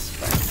all this,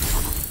 but...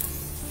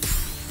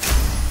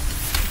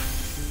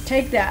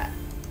 Take that.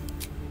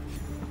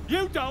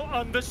 You don't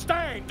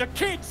understand. The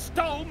kid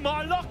stole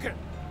my locket.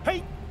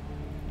 He...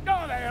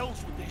 Oh, the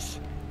hell's with this?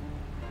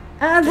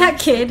 That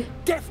kid.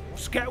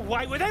 Devils get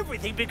away with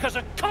everything because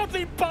of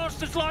coddling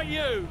bastards like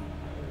you.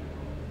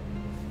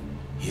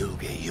 You'll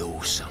get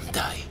yours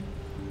someday.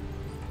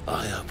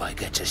 I hope I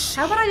get to see.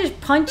 How about I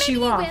just punch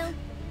you off? Will,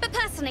 but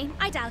personally,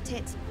 I doubt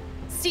it.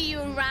 See you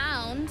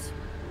around.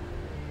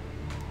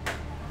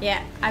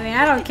 Yeah, I mean,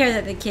 I don't care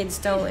that the kid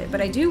stole it,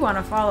 but I do want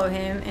to follow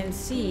him and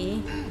see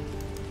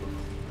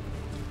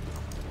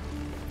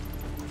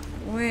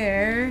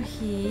where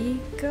he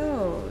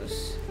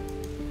goes.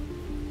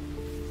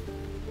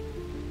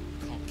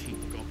 Can't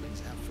keep the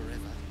goblins out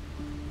forever.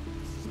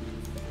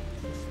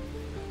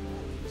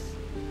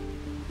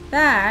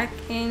 Back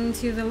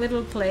into the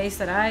little place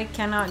that I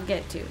cannot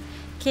get to.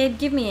 Kid,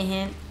 give me a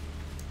hint.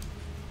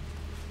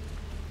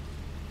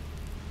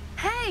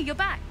 Hey, you're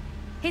back.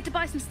 Here to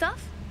buy some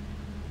stuff?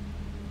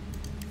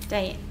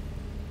 Dang it.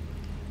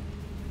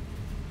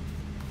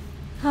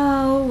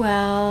 Oh,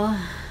 well.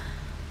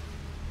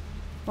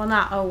 Well,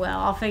 not oh well.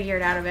 I'll figure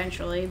it out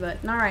eventually,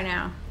 but not right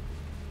now.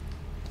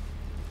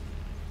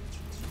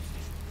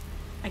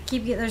 I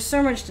keep getting... There's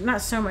so much...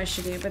 Not so much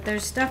to do, but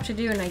there's stuff to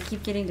do and I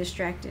keep getting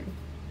distracted.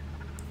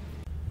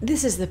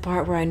 This is the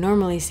part where I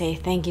normally say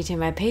thank you to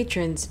my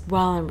patrons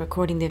while I'm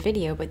recording the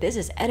video, but this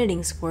is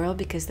editing squirrel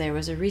because there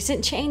was a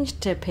recent change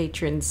to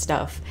patron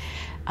stuff,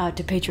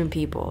 to patron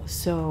people.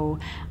 So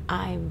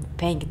I'm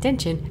paying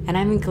attention and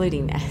I'm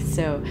including that.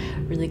 So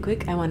really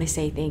quick, I want to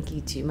say thank you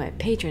to my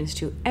patrons,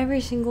 to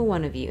every single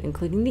one of you,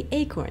 including the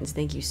Acorns.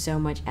 Thank you so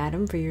much,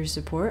 Adam, for your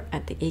support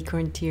at the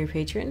Acorn tier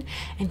patron.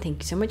 And thank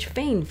you so much,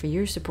 Fane, for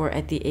your support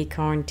at the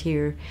Acorn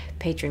tier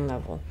patron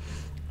level.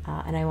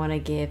 And I want to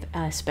give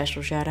a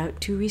special shout out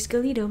to Reese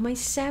Galito, my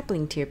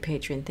sapling tier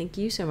patron. Thank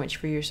you so much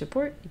for your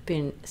support. You've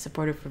been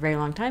supportive for a very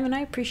long time and I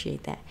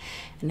appreciate that.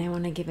 And I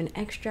want to give an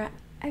extra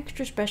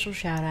special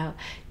shout out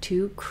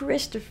to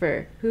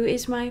Christopher, who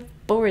is my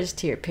Forest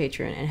tier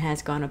patron and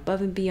has gone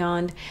above and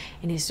beyond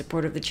in his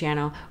support of the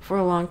channel for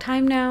a long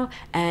time now,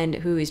 and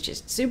who is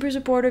just super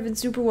supportive and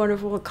super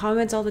wonderful,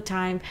 comments all the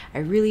time. I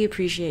really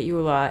appreciate you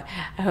a lot.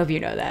 I hope you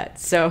know that.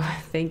 So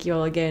thank you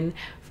all again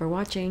for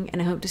watching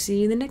and I hope to see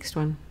you in the next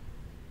one.